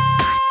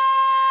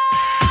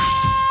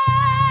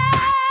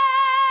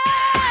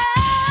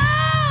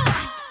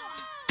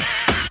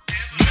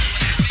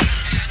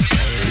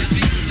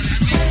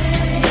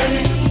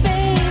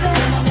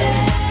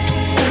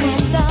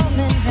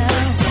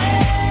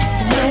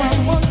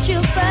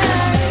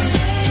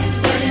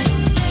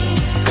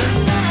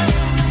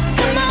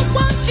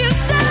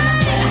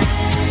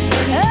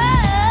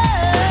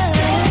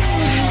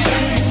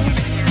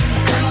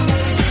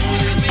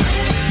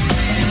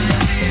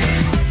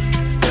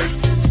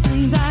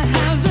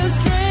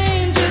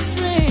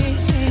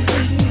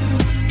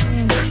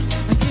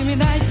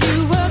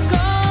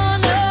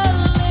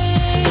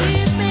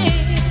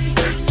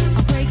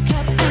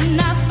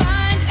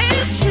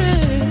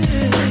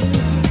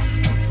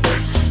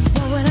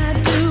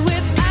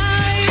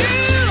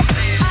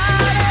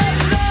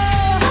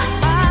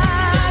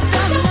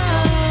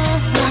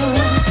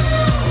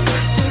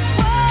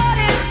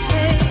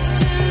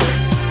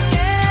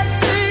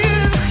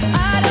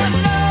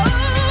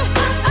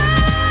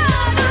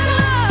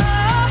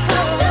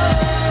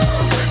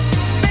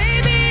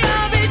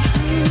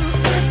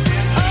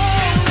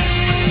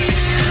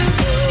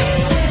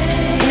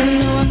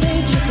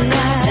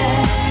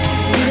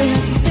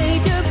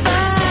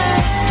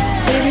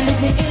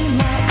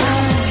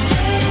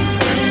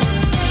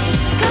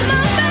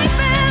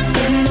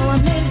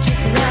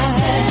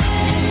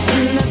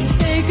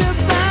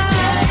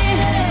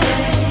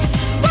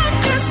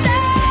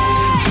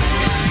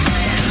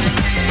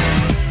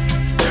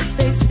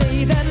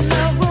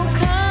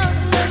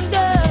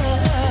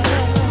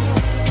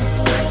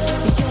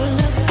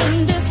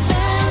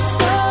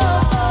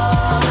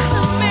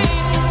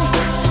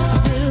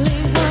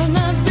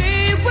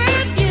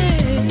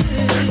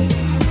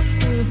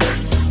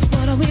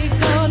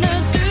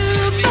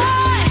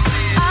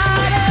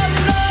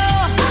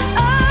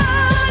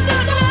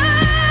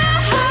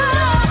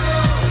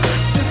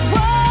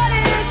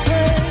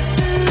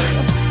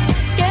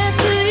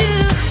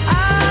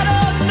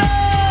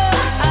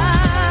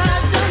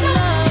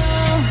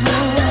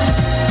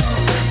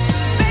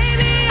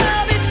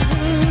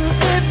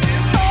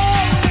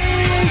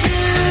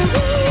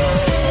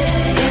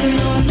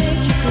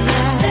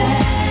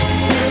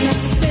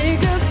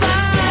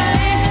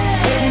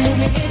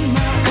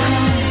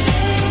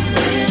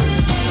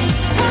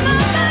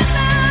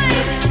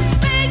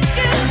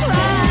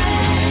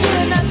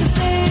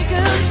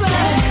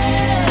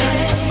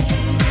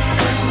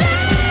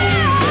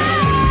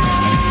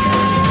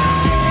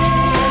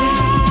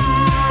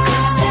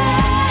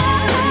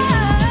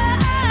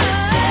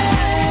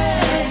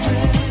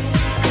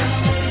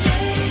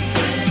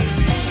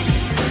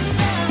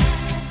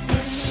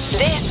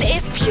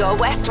 Pure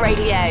West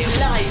Radio,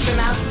 live from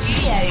our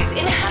studios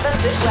in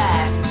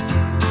Haverfordwest.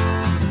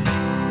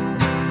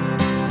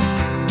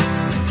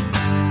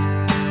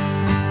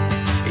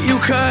 You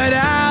cut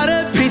out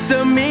a piece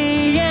of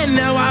me, and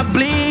now I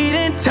bleed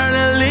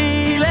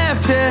internally.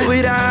 Left here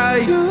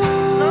without you,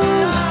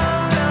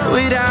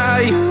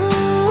 without you.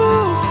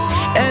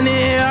 And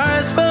it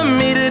hurts for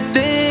me to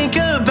think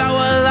about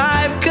what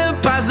life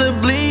could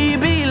possibly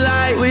be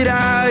like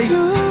without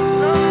you,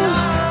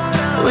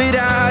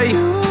 without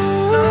you.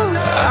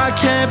 I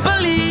can't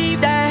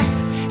believe that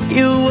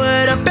you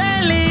would have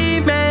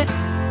believed me.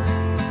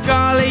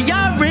 All of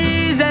your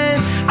reasons,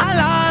 I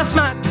lost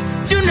my.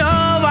 You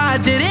know I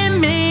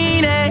didn't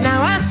mean it.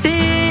 Now I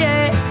see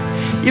it.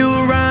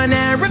 You run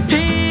and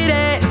repeat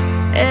it,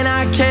 and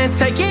I can't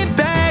take it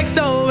back.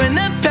 So in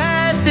the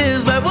past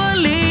is where we'll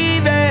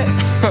leave it.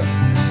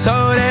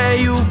 So there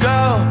you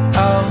go.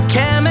 Oh,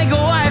 can't make a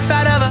wife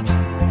out of her.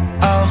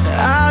 Oh,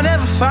 I'll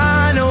never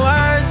find the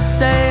words to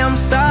say I'm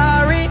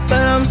sorry,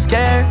 but I'm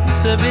scared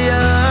to be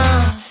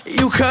alone.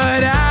 You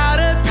cut out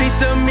a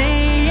piece of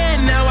me,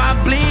 and now I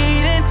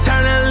bleed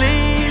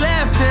internally.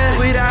 Left here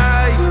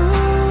without you,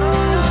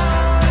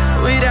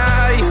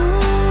 without you.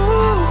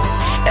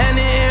 And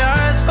it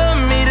hurts for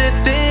me to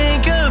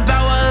think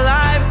about what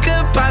life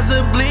could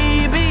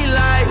possibly be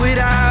like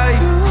without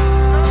you,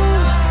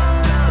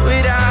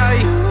 without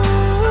you.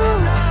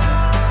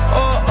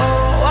 Oh,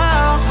 oh,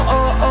 wow,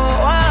 oh, oh,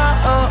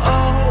 wow, oh,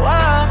 oh,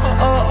 wow,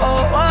 oh,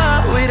 oh,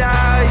 wow, without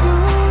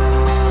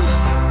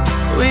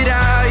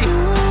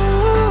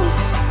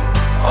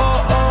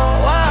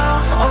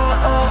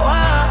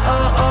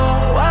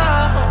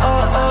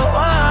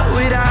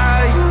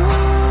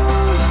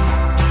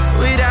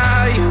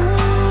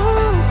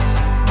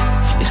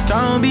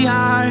really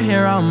hard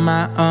here on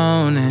my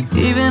own, and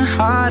even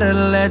harder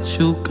to let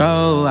you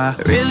go. I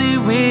really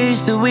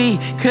wish that we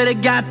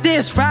could've got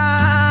this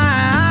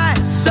right.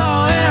 So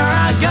here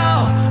I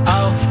go.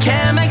 Oh,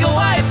 can't make a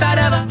wife out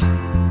of a.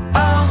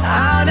 Oh,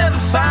 I'll never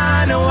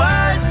find the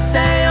words to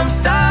say I'm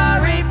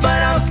sorry,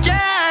 but I'm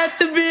scared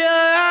to be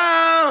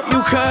alone.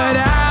 You cut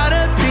out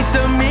a piece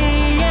of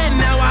me, and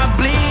now I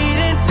bleed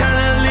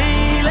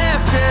internally.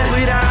 Left here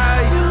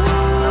without you,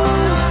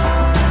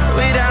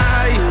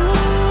 without you.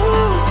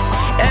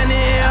 And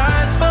it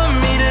hurts for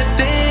me to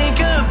think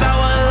about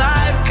what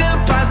life could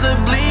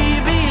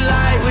possibly be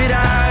like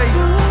without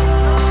you,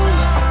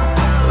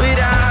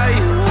 without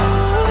you.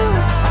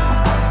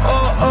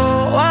 Oh,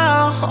 oh,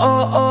 wow,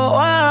 oh, oh,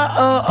 wow,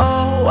 oh,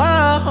 oh,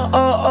 wow,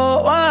 oh, oh,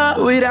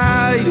 wow.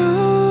 Without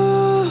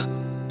you,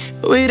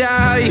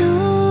 without you.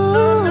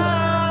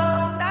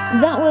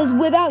 That was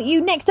Without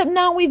You. Next up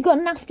now, we've got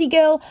Nasty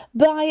Girl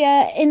by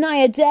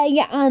Inaya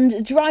Day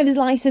and Driver's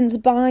License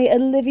by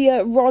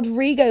Olivia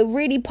Rodrigo.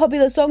 Really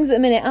popular songs at the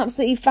minute,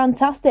 absolutely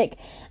fantastic.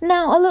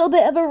 Now, a little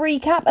bit of a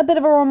recap, a bit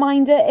of a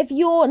reminder. If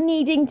you're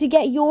needing to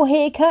get your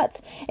hair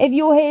cut, if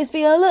your hair is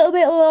feeling a little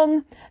bit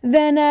long,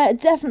 then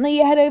definitely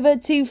head over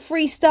to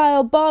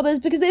Freestyle Barbers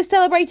because they're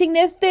celebrating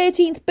their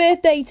 13th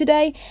birthday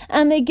today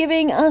and they're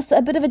giving us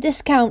a bit of a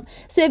discount.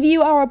 So if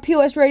you are a Pure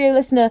West Radio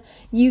listener,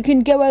 you can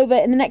go over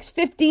in the next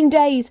 15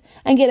 days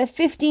and get a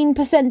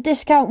 15%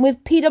 discount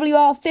with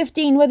PWR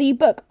 15, whether you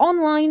book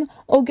online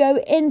or go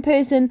in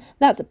person.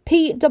 That's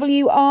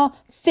PWR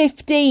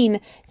 15.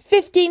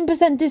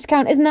 15%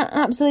 discount. Isn't that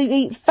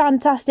absolutely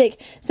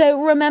fantastic?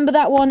 So remember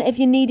that one if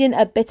you're needing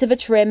a bit of a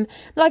trim.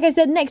 Like I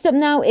said, next up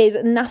now is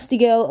Nasty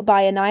Girl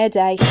by Inaya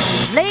Day.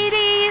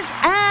 Ladies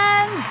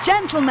and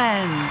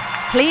gentlemen,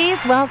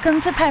 please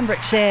welcome to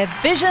Pembrokeshire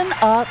Vision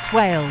Arts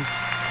Wales,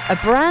 a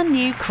brand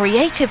new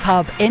creative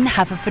hub in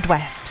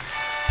Haverfordwest.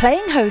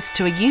 Playing host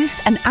to a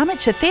youth and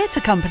amateur theatre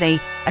company,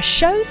 a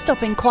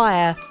show-stopping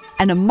choir,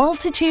 and a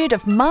multitude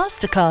of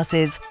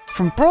masterclasses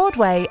from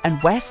Broadway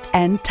and West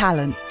End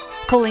talent.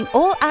 Calling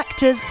all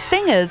actors,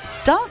 singers,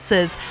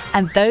 dancers,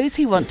 and those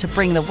who want to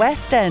bring the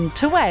West End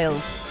to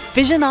Wales.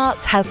 Vision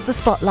Arts has the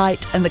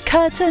spotlight and the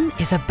curtain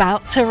is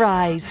about to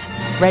rise.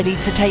 Ready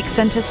to take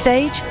centre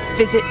stage?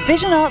 Visit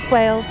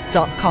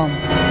visionartswales.com.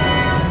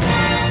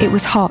 It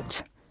was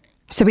hot,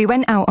 so we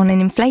went out on an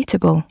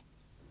inflatable.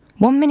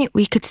 1 minute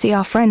we could see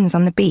our friends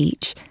on the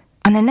beach,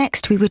 and the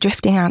next we were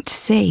drifting out to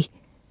sea.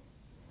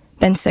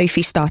 Then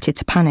Sophie started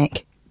to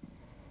panic.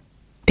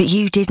 But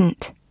you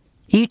didn't.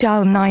 You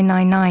dialed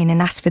 999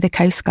 and asked for the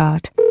Coast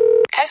Guard.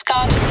 Coast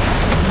Guard.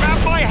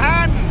 Grab my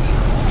hand!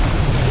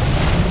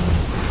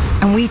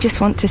 And we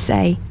just want to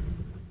say,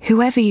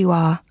 whoever you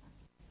are,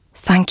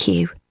 thank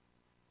you.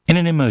 In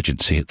an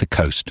emergency at the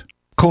coast,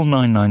 call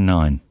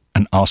 999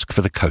 and ask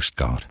for the Coast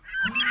Guard.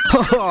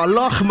 Oh,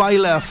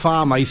 Lochmeyler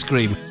Farm Ice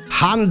Cream.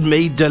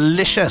 Handmade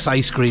delicious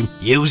ice cream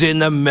using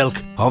the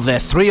milk of their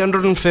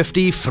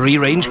 350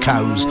 free-range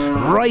cows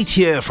right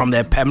here from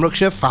their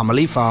Pembrokeshire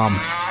family farm.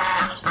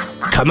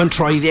 Come and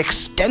try the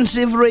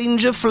extensive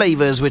range of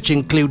flavours which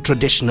include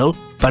traditional,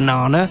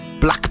 banana,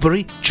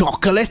 blackberry,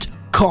 chocolate,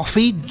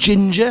 coffee,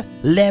 ginger,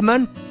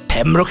 lemon,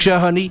 Pembrokeshire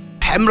honey,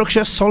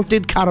 Pembrokeshire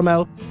salted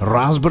caramel,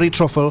 raspberry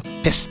truffle,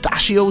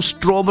 pistachio,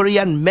 strawberry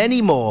and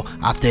many more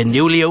at their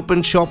newly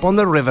opened shop on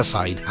the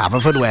Riverside,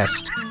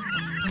 Haverfordwest.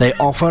 They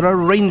offer a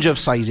range of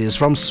sizes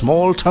from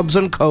small tubs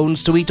and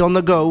cones to eat on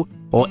the go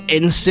or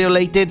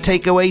insulated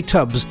takeaway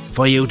tubs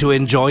for you to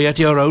enjoy at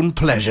your own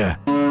pleasure.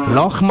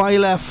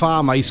 Lochmeyler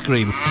Farm Ice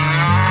Cream.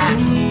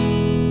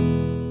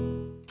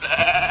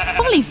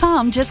 Folly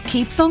Farm just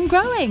keeps on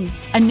growing.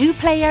 A new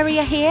play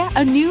area here,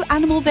 a new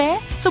animal there.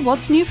 So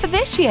what's new for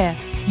this year?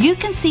 You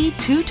can see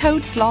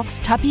two-toed sloths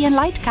Tubby and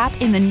Lightcap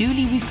in the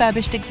newly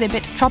refurbished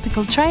exhibit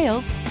Tropical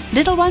Trails.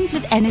 Little ones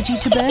with energy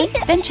to burn?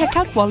 Then check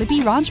out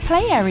Wallaby Ranch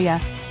play area.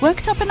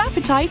 Worked up an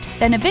appetite?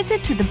 Then a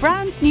visit to the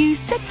brand new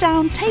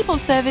sit-down,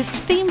 table-serviced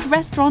themed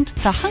restaurant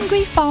The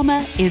Hungry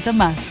Farmer is a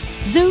must.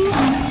 Zoo,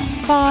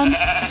 farm,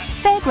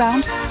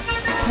 fairground,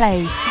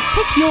 play.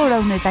 Pick your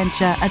own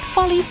adventure at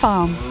Folly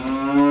Farm.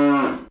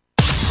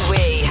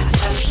 We are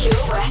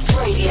Pure West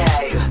Radio.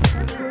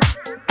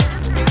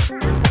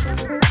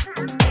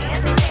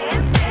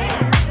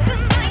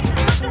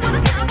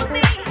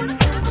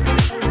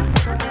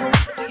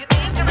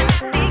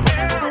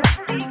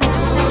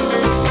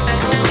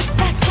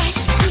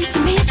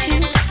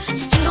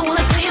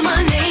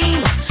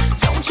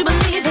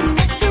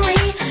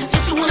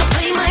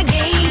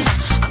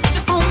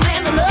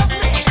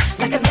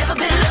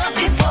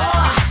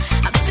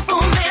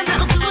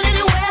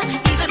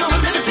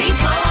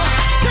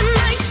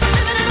 Tonight,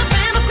 living in a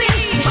fantasy.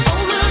 My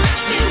own little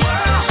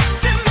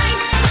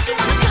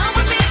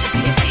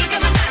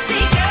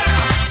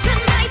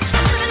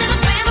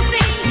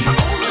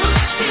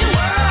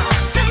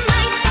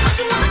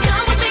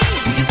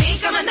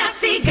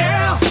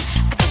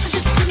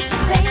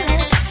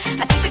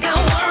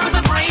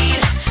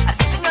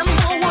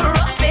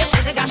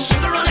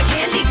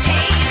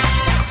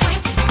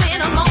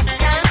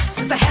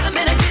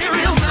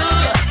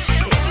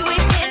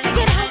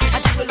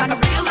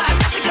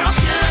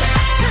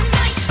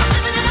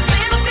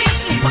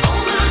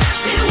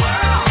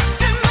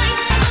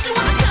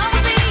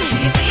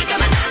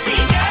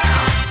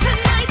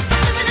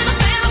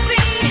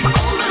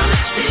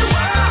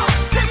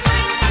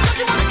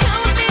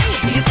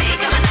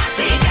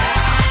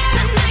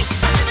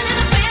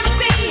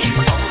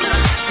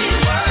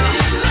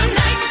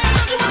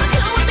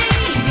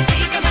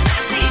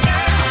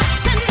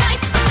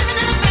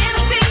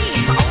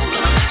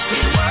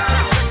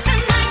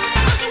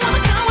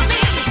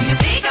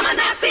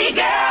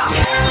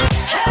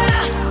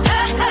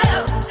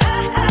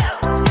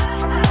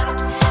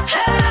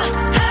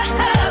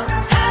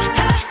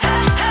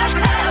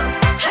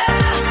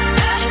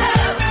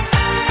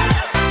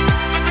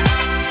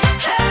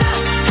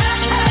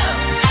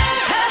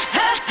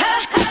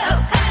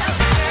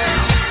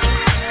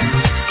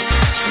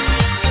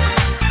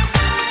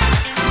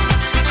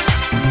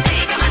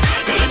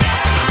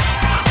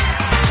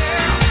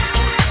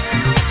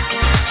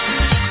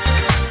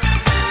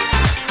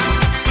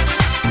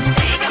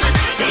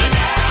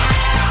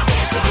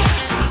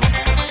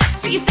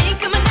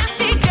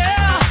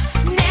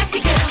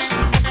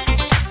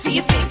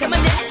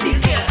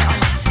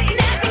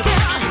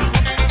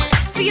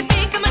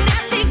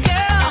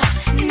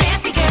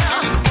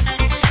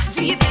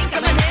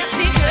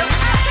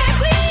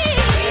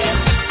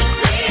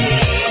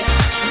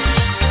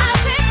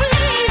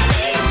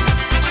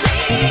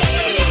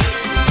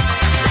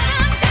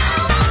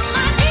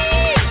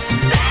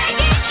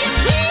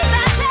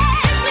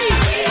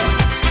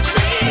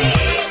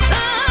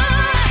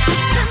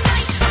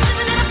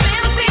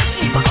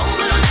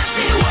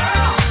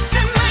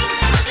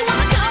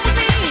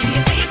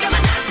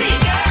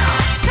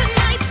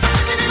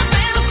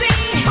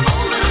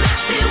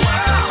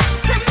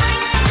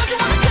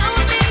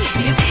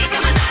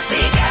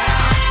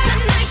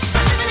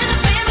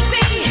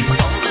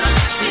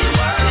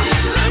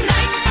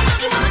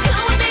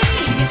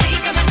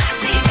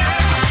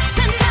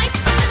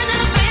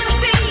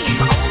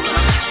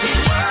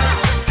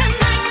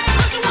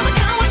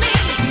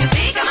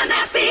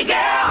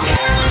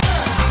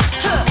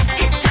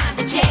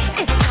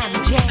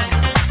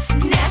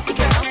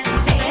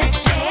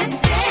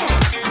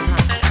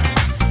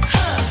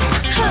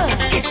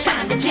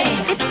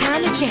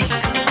DJ.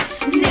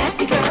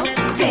 Nasty girls,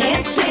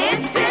 dance,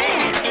 dance,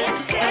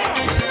 dance.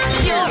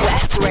 Pure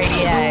West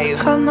Radio.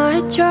 Got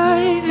my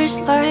driver's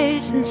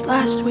license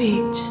last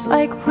week, just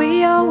like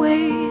we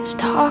always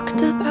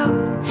talked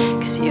about.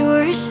 Cause you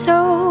were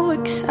so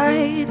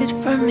excited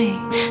for me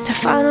to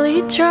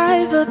finally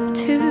drive up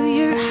to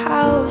your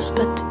house.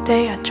 But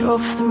today I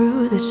drove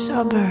through the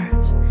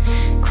suburbs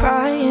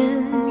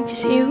crying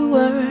cause you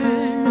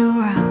weren't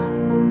around.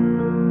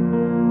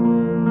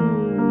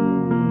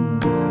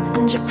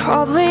 And you're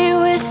probably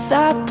with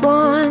that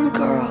blonde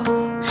girl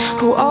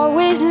who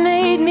always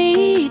made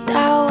me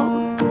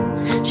doubt.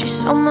 She's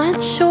so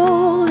much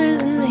older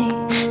than me,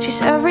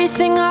 she's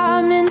everything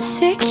I'm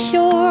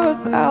insecure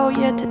about.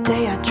 Yet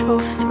today I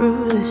drove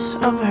through the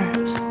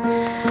suburbs,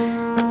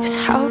 cause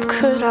how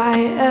could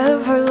I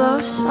ever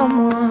love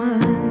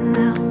someone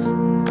else?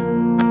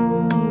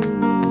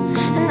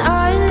 And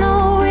I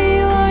know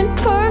we weren't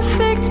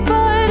perfect,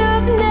 but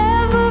I've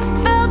never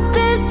felt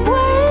this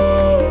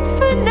way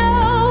for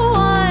no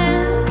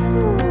one.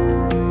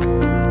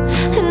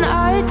 And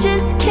I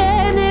just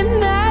can't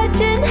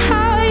imagine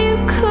how you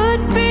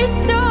could be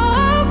so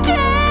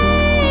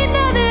okay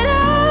now that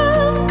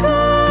I'm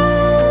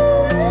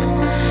gone.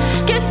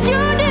 Guess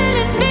you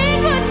didn't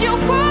mean what you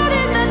wrote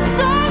in that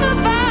song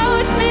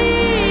about me.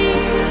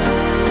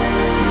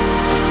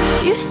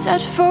 Cause you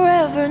said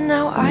forever,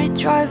 now I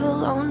drive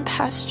alone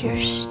past your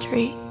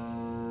street.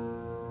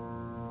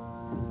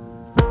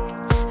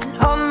 And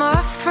all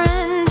my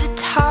friends are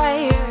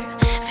tired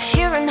of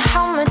hearing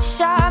how much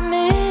I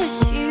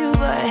miss you,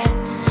 but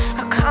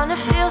I kinda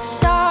feel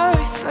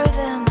sorry for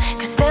them,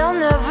 cause they'll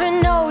never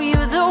know you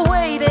the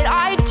way that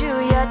I do.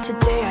 Yet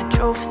today I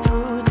drove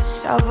through the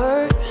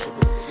suburbs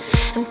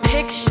and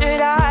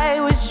pictured I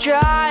was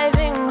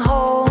driving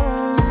home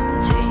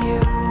to you.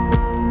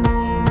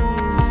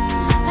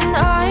 And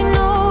I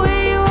know we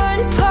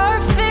weren't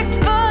perfect,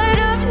 but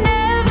I've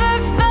never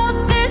felt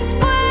this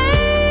way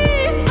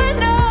for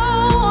no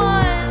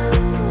one.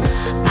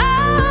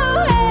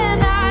 Oh,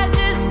 and I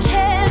just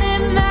can't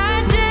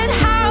imagine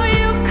how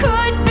you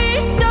could be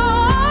so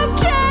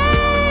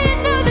okay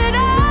now that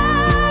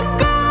I'm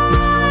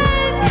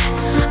gone.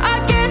 I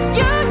guess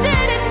you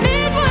didn't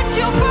mean what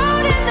you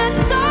wrote in that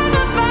song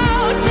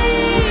about me.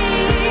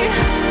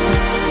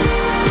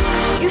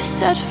 Cause you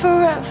said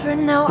forever,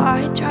 now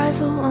I drive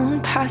alone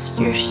past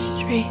your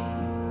street.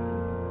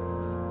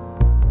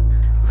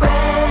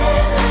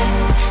 Red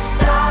lights,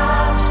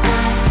 stop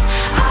signs,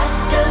 I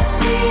still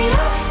see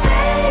your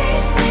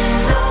face in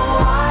the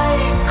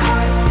white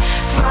cars,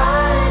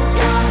 front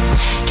yards.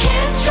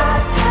 Can't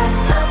drive past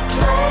the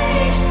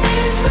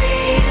places we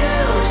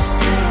used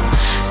to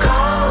go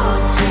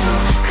to,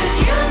 cause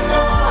you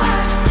know I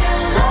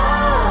still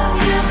love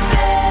you,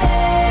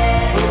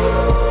 babe.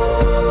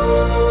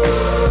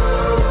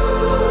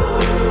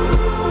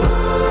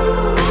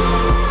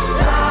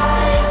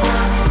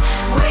 Sidewalks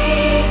we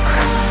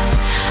crossed,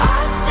 I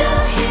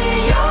still hear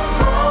your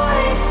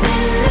voice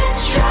in the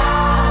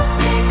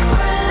traffic.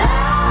 We're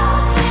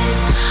laughing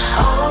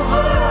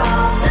over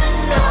all the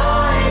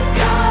noise.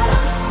 God,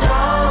 I'm so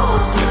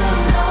blue,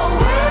 no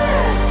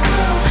we're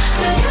through,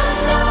 but you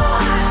know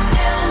I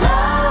still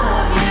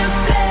love you,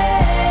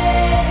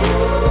 babe.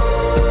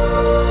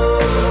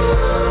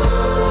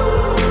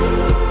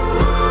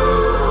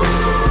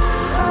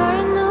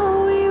 I know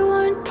we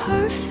weren't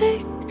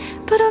perfect,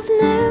 but I've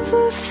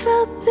never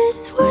felt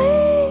this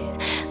way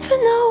for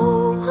no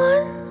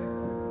one.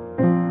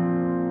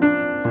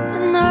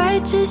 And I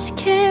just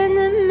can't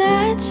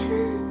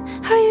imagine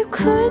how you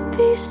could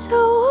be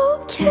so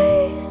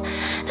okay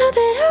now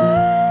that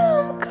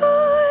I'm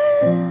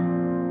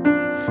gone.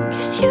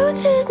 Cause you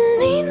didn't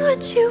mean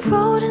what you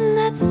wrote in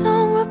that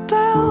song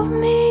about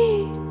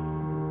me.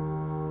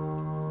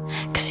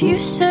 Cause you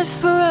said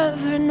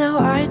forever, now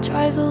I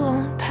drive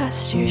alone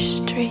past your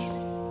street.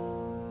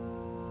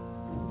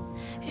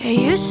 Yeah,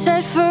 you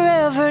said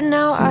forever,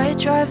 now I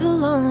drive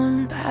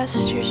alone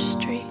past your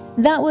street.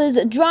 That was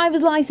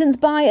Driver's License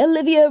by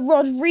Olivia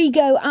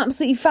Rodrigo.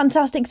 Absolutely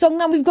fantastic song.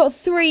 Now we've got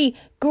 3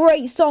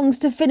 great songs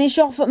to finish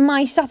off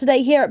my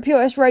Saturday here at Pure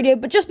West Radio.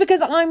 But just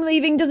because I'm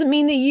leaving doesn't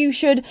mean that you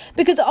should,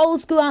 because Old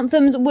School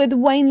Anthems with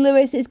Wayne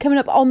Lewis is coming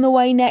up on the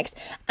way next.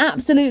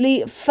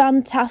 Absolutely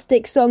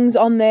fantastic songs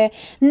on there.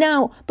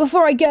 Now,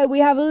 before I go, we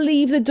have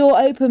Leave the Door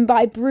Open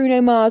by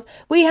Bruno Mars.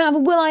 We have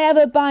Will I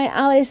Ever by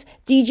Alice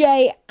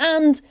DJ,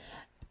 and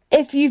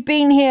if you've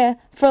been here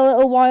for a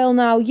little while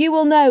now, you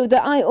will know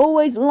that I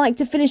always like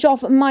to finish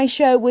off my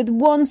show with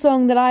one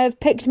song that I have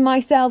picked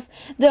myself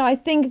that I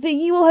think that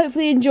you will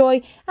hopefully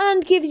enjoy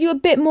and gives you a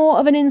bit more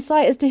of an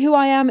insight as to who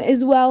I am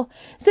as well.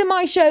 So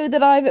my show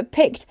that I've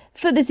picked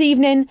for this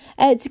evening,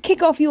 to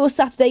kick off your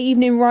Saturday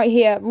evening right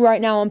here, right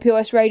now on Pure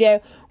West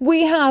Radio,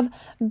 we have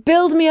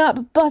Build Me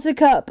Up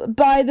Buttercup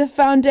by The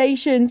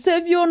Foundation. So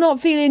if you're not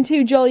feeling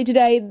too jolly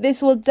today,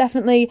 this will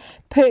definitely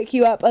perk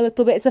you up a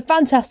little bit. It's a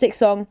fantastic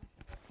song.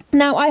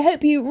 Now, I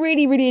hope you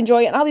really, really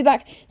enjoy it, and I'll be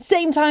back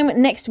same time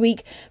next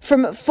week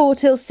from 4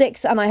 till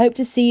 6, and I hope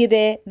to see you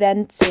there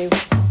then too.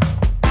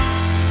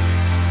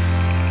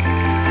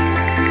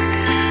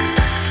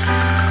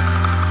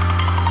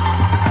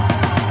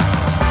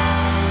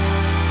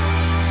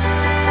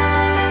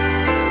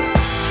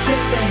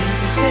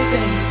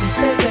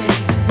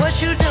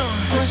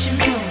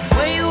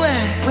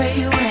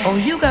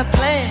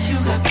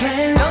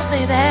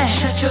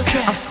 Shut your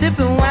trap. I'm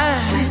sipping wine.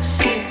 Sip,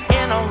 sip.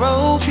 In a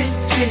robe. Drip,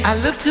 drip. I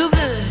look too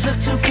good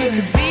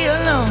to be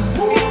alone.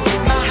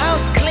 My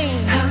house clean.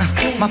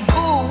 My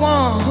pool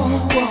warm.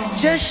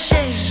 Just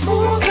shake.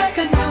 Smooth like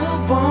a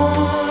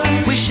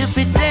newborn. We should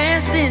be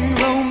dancing,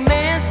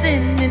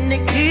 romancing in the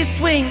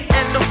east wing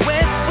and the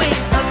west wing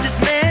of this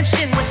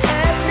mansion. What's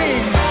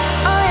happening?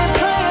 I ain't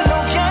playing no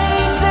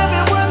games.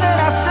 Every word that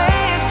I say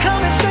is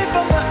coming straight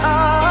from the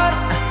heart.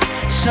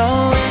 So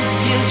if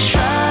you're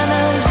trying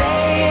to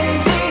lay in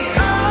these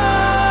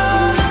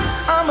arms,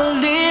 I'ma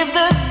leave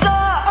the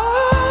door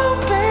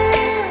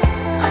open.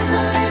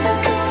 I'ma leave the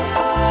door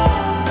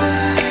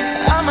open.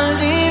 I'ma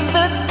leave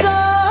the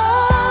door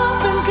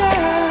open,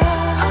 girl.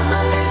 I'ma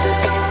leave the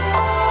door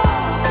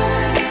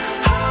open,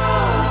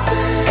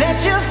 open. Let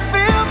you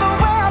feel the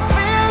way I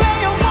feel, and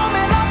you want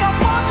me like I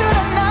want you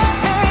tonight,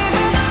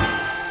 baby.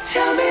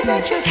 Tell me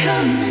that you're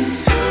coming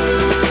through.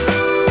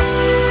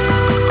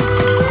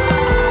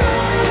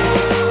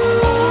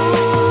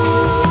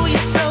 Ooh,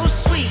 you're so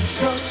sweet,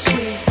 so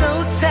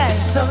tight,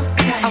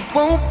 I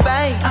won't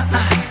bite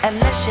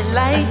unless you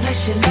like.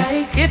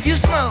 If you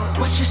smoke,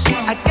 what you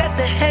smoke? I got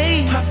the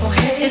haze.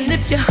 And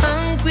if you're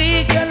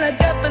hungry, girl, I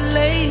got the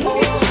lace.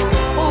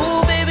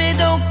 Ooh, baby,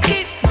 don't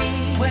keep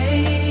me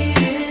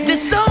waiting.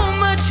 There's so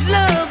much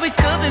love we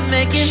could be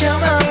making.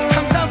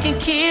 I'm talking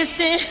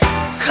kissing,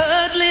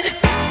 cuddling,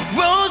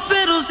 rose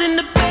petals in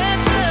the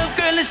bathtub.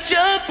 Girl, it's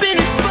jumping,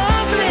 it's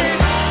bubbling.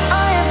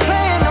 I ain't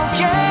playing no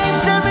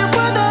games. Every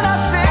word that I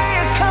say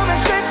is coming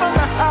straight from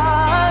the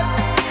heart.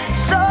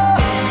 So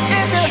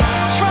if you're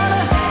trying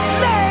to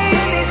lay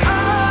in these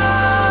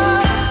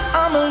arms,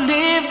 I'ma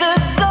leave the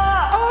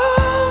door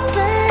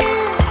open.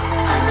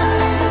 I'ma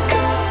leave the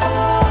door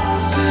open.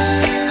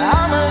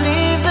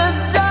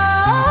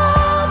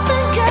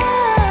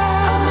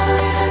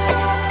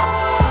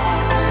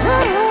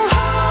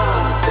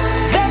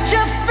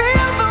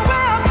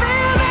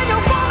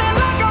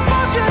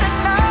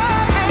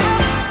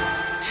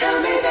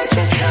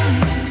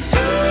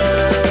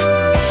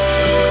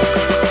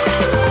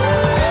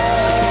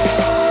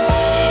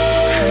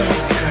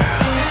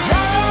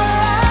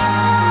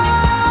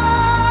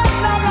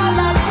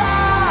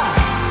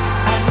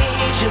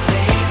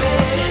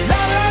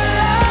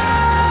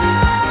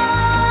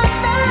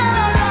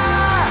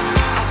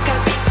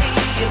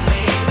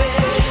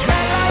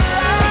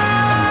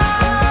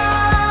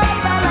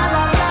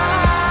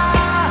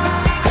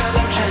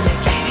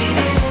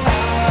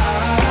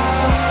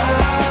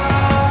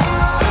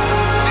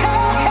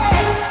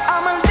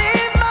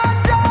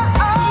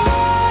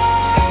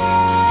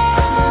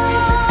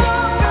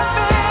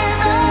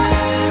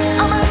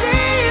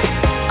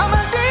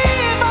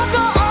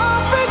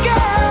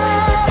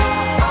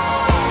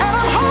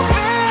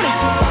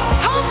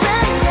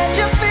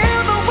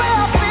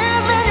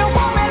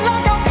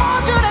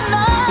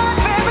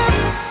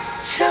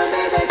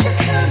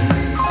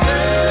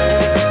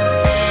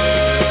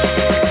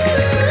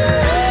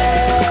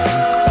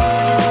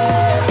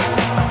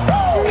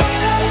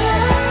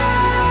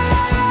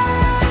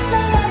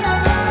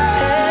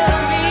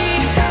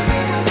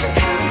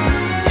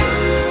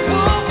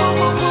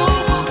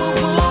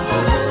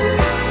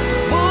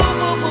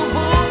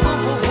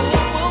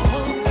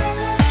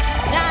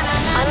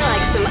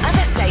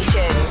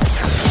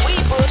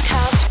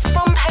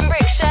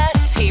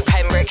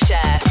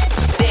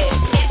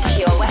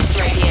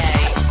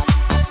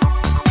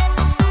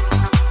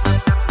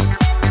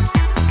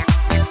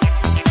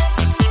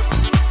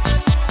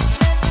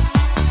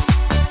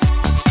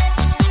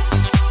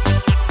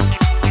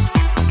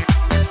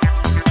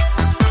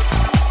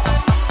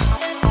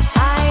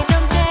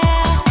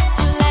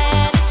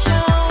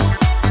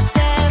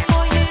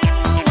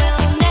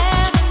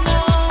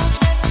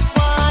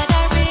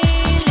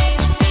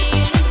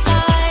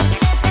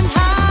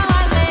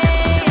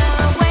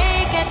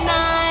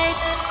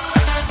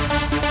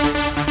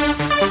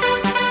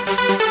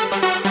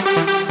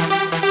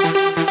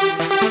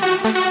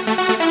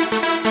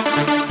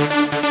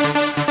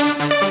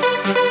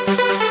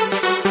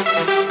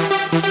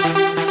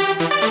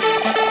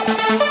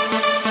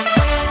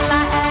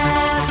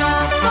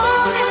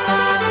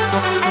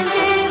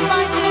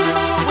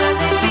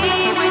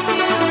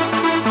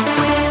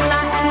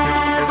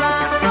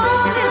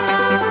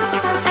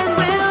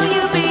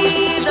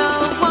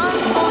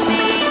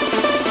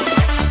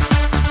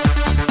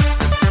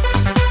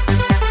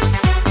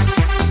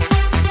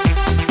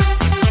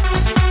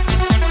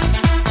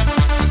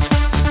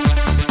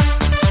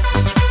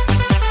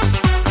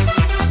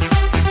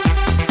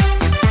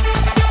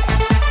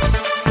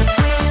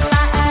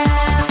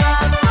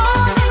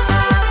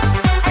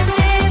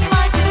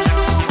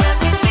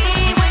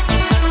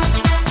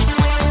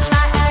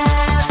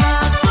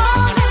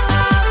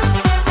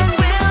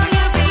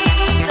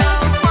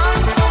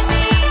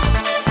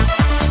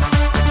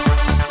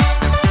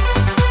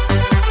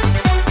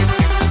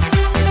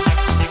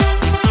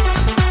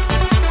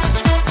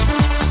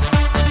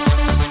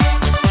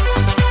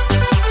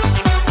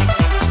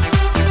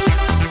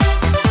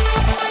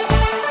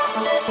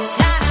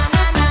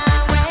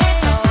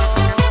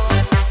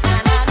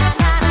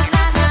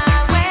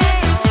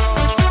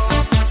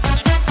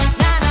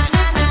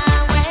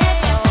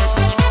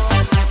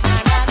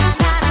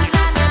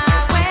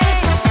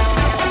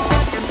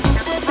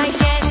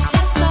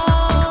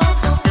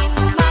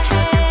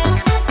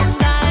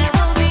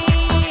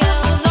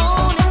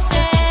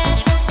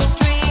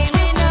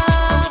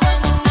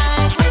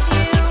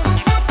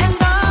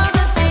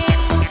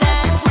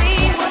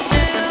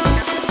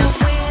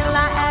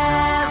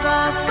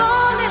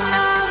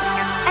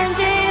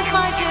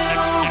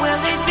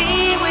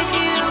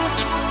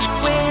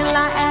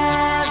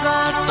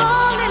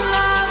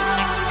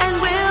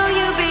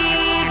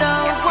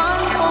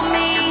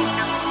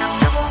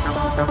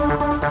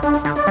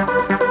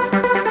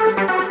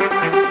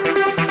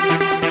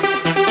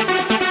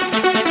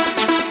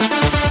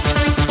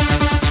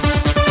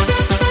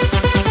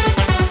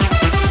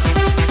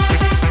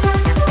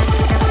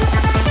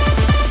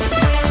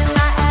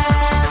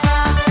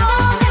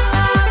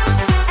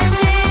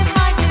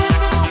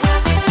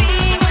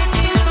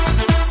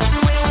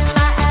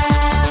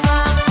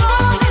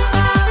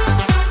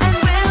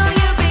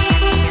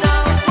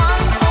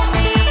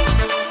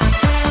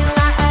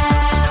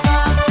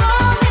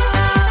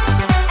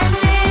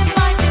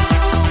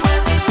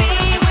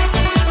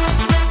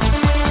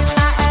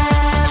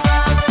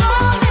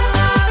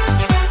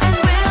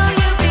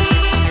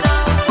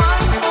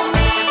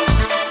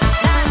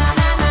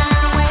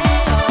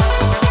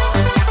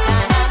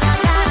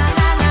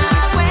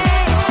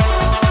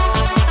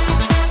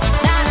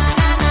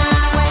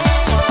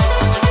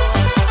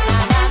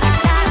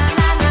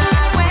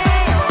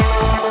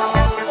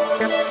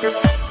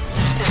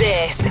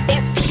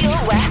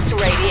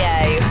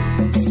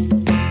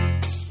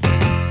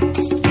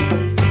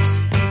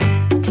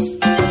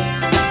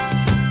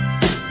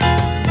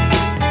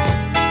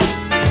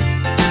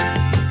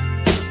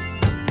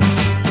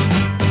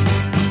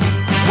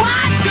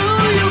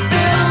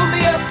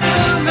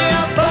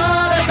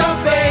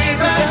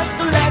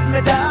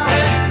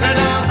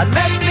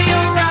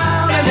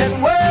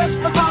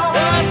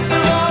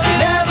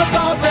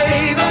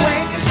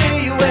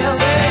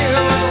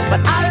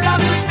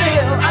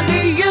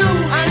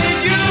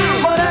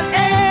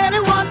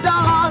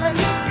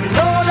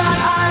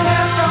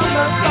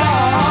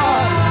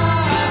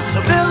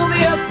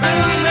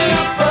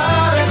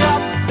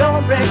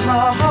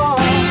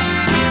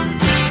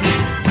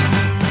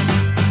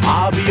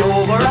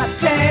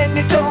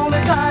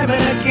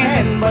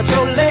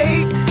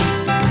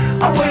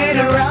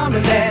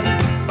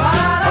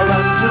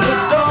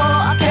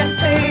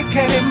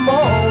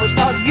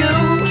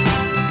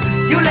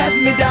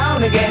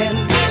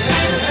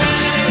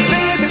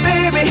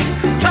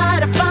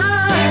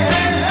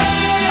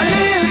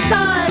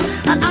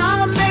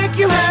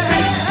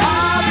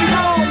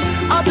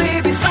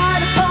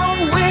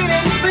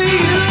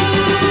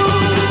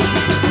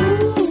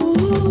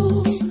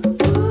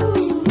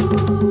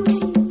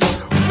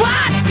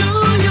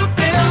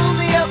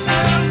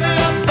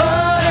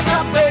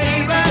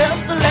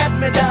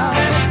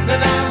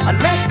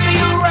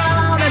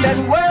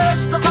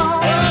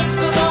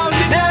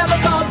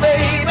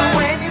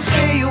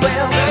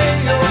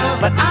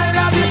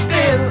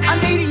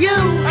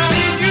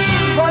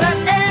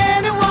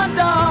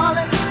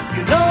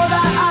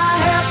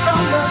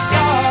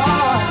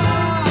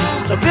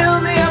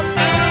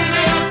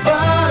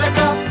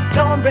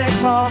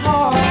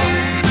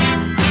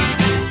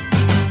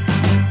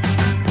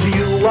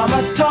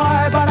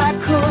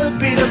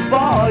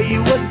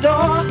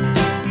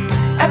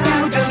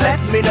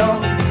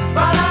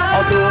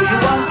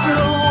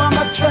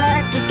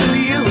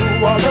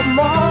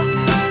 more?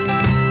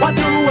 Why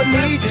do I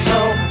need you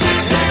so?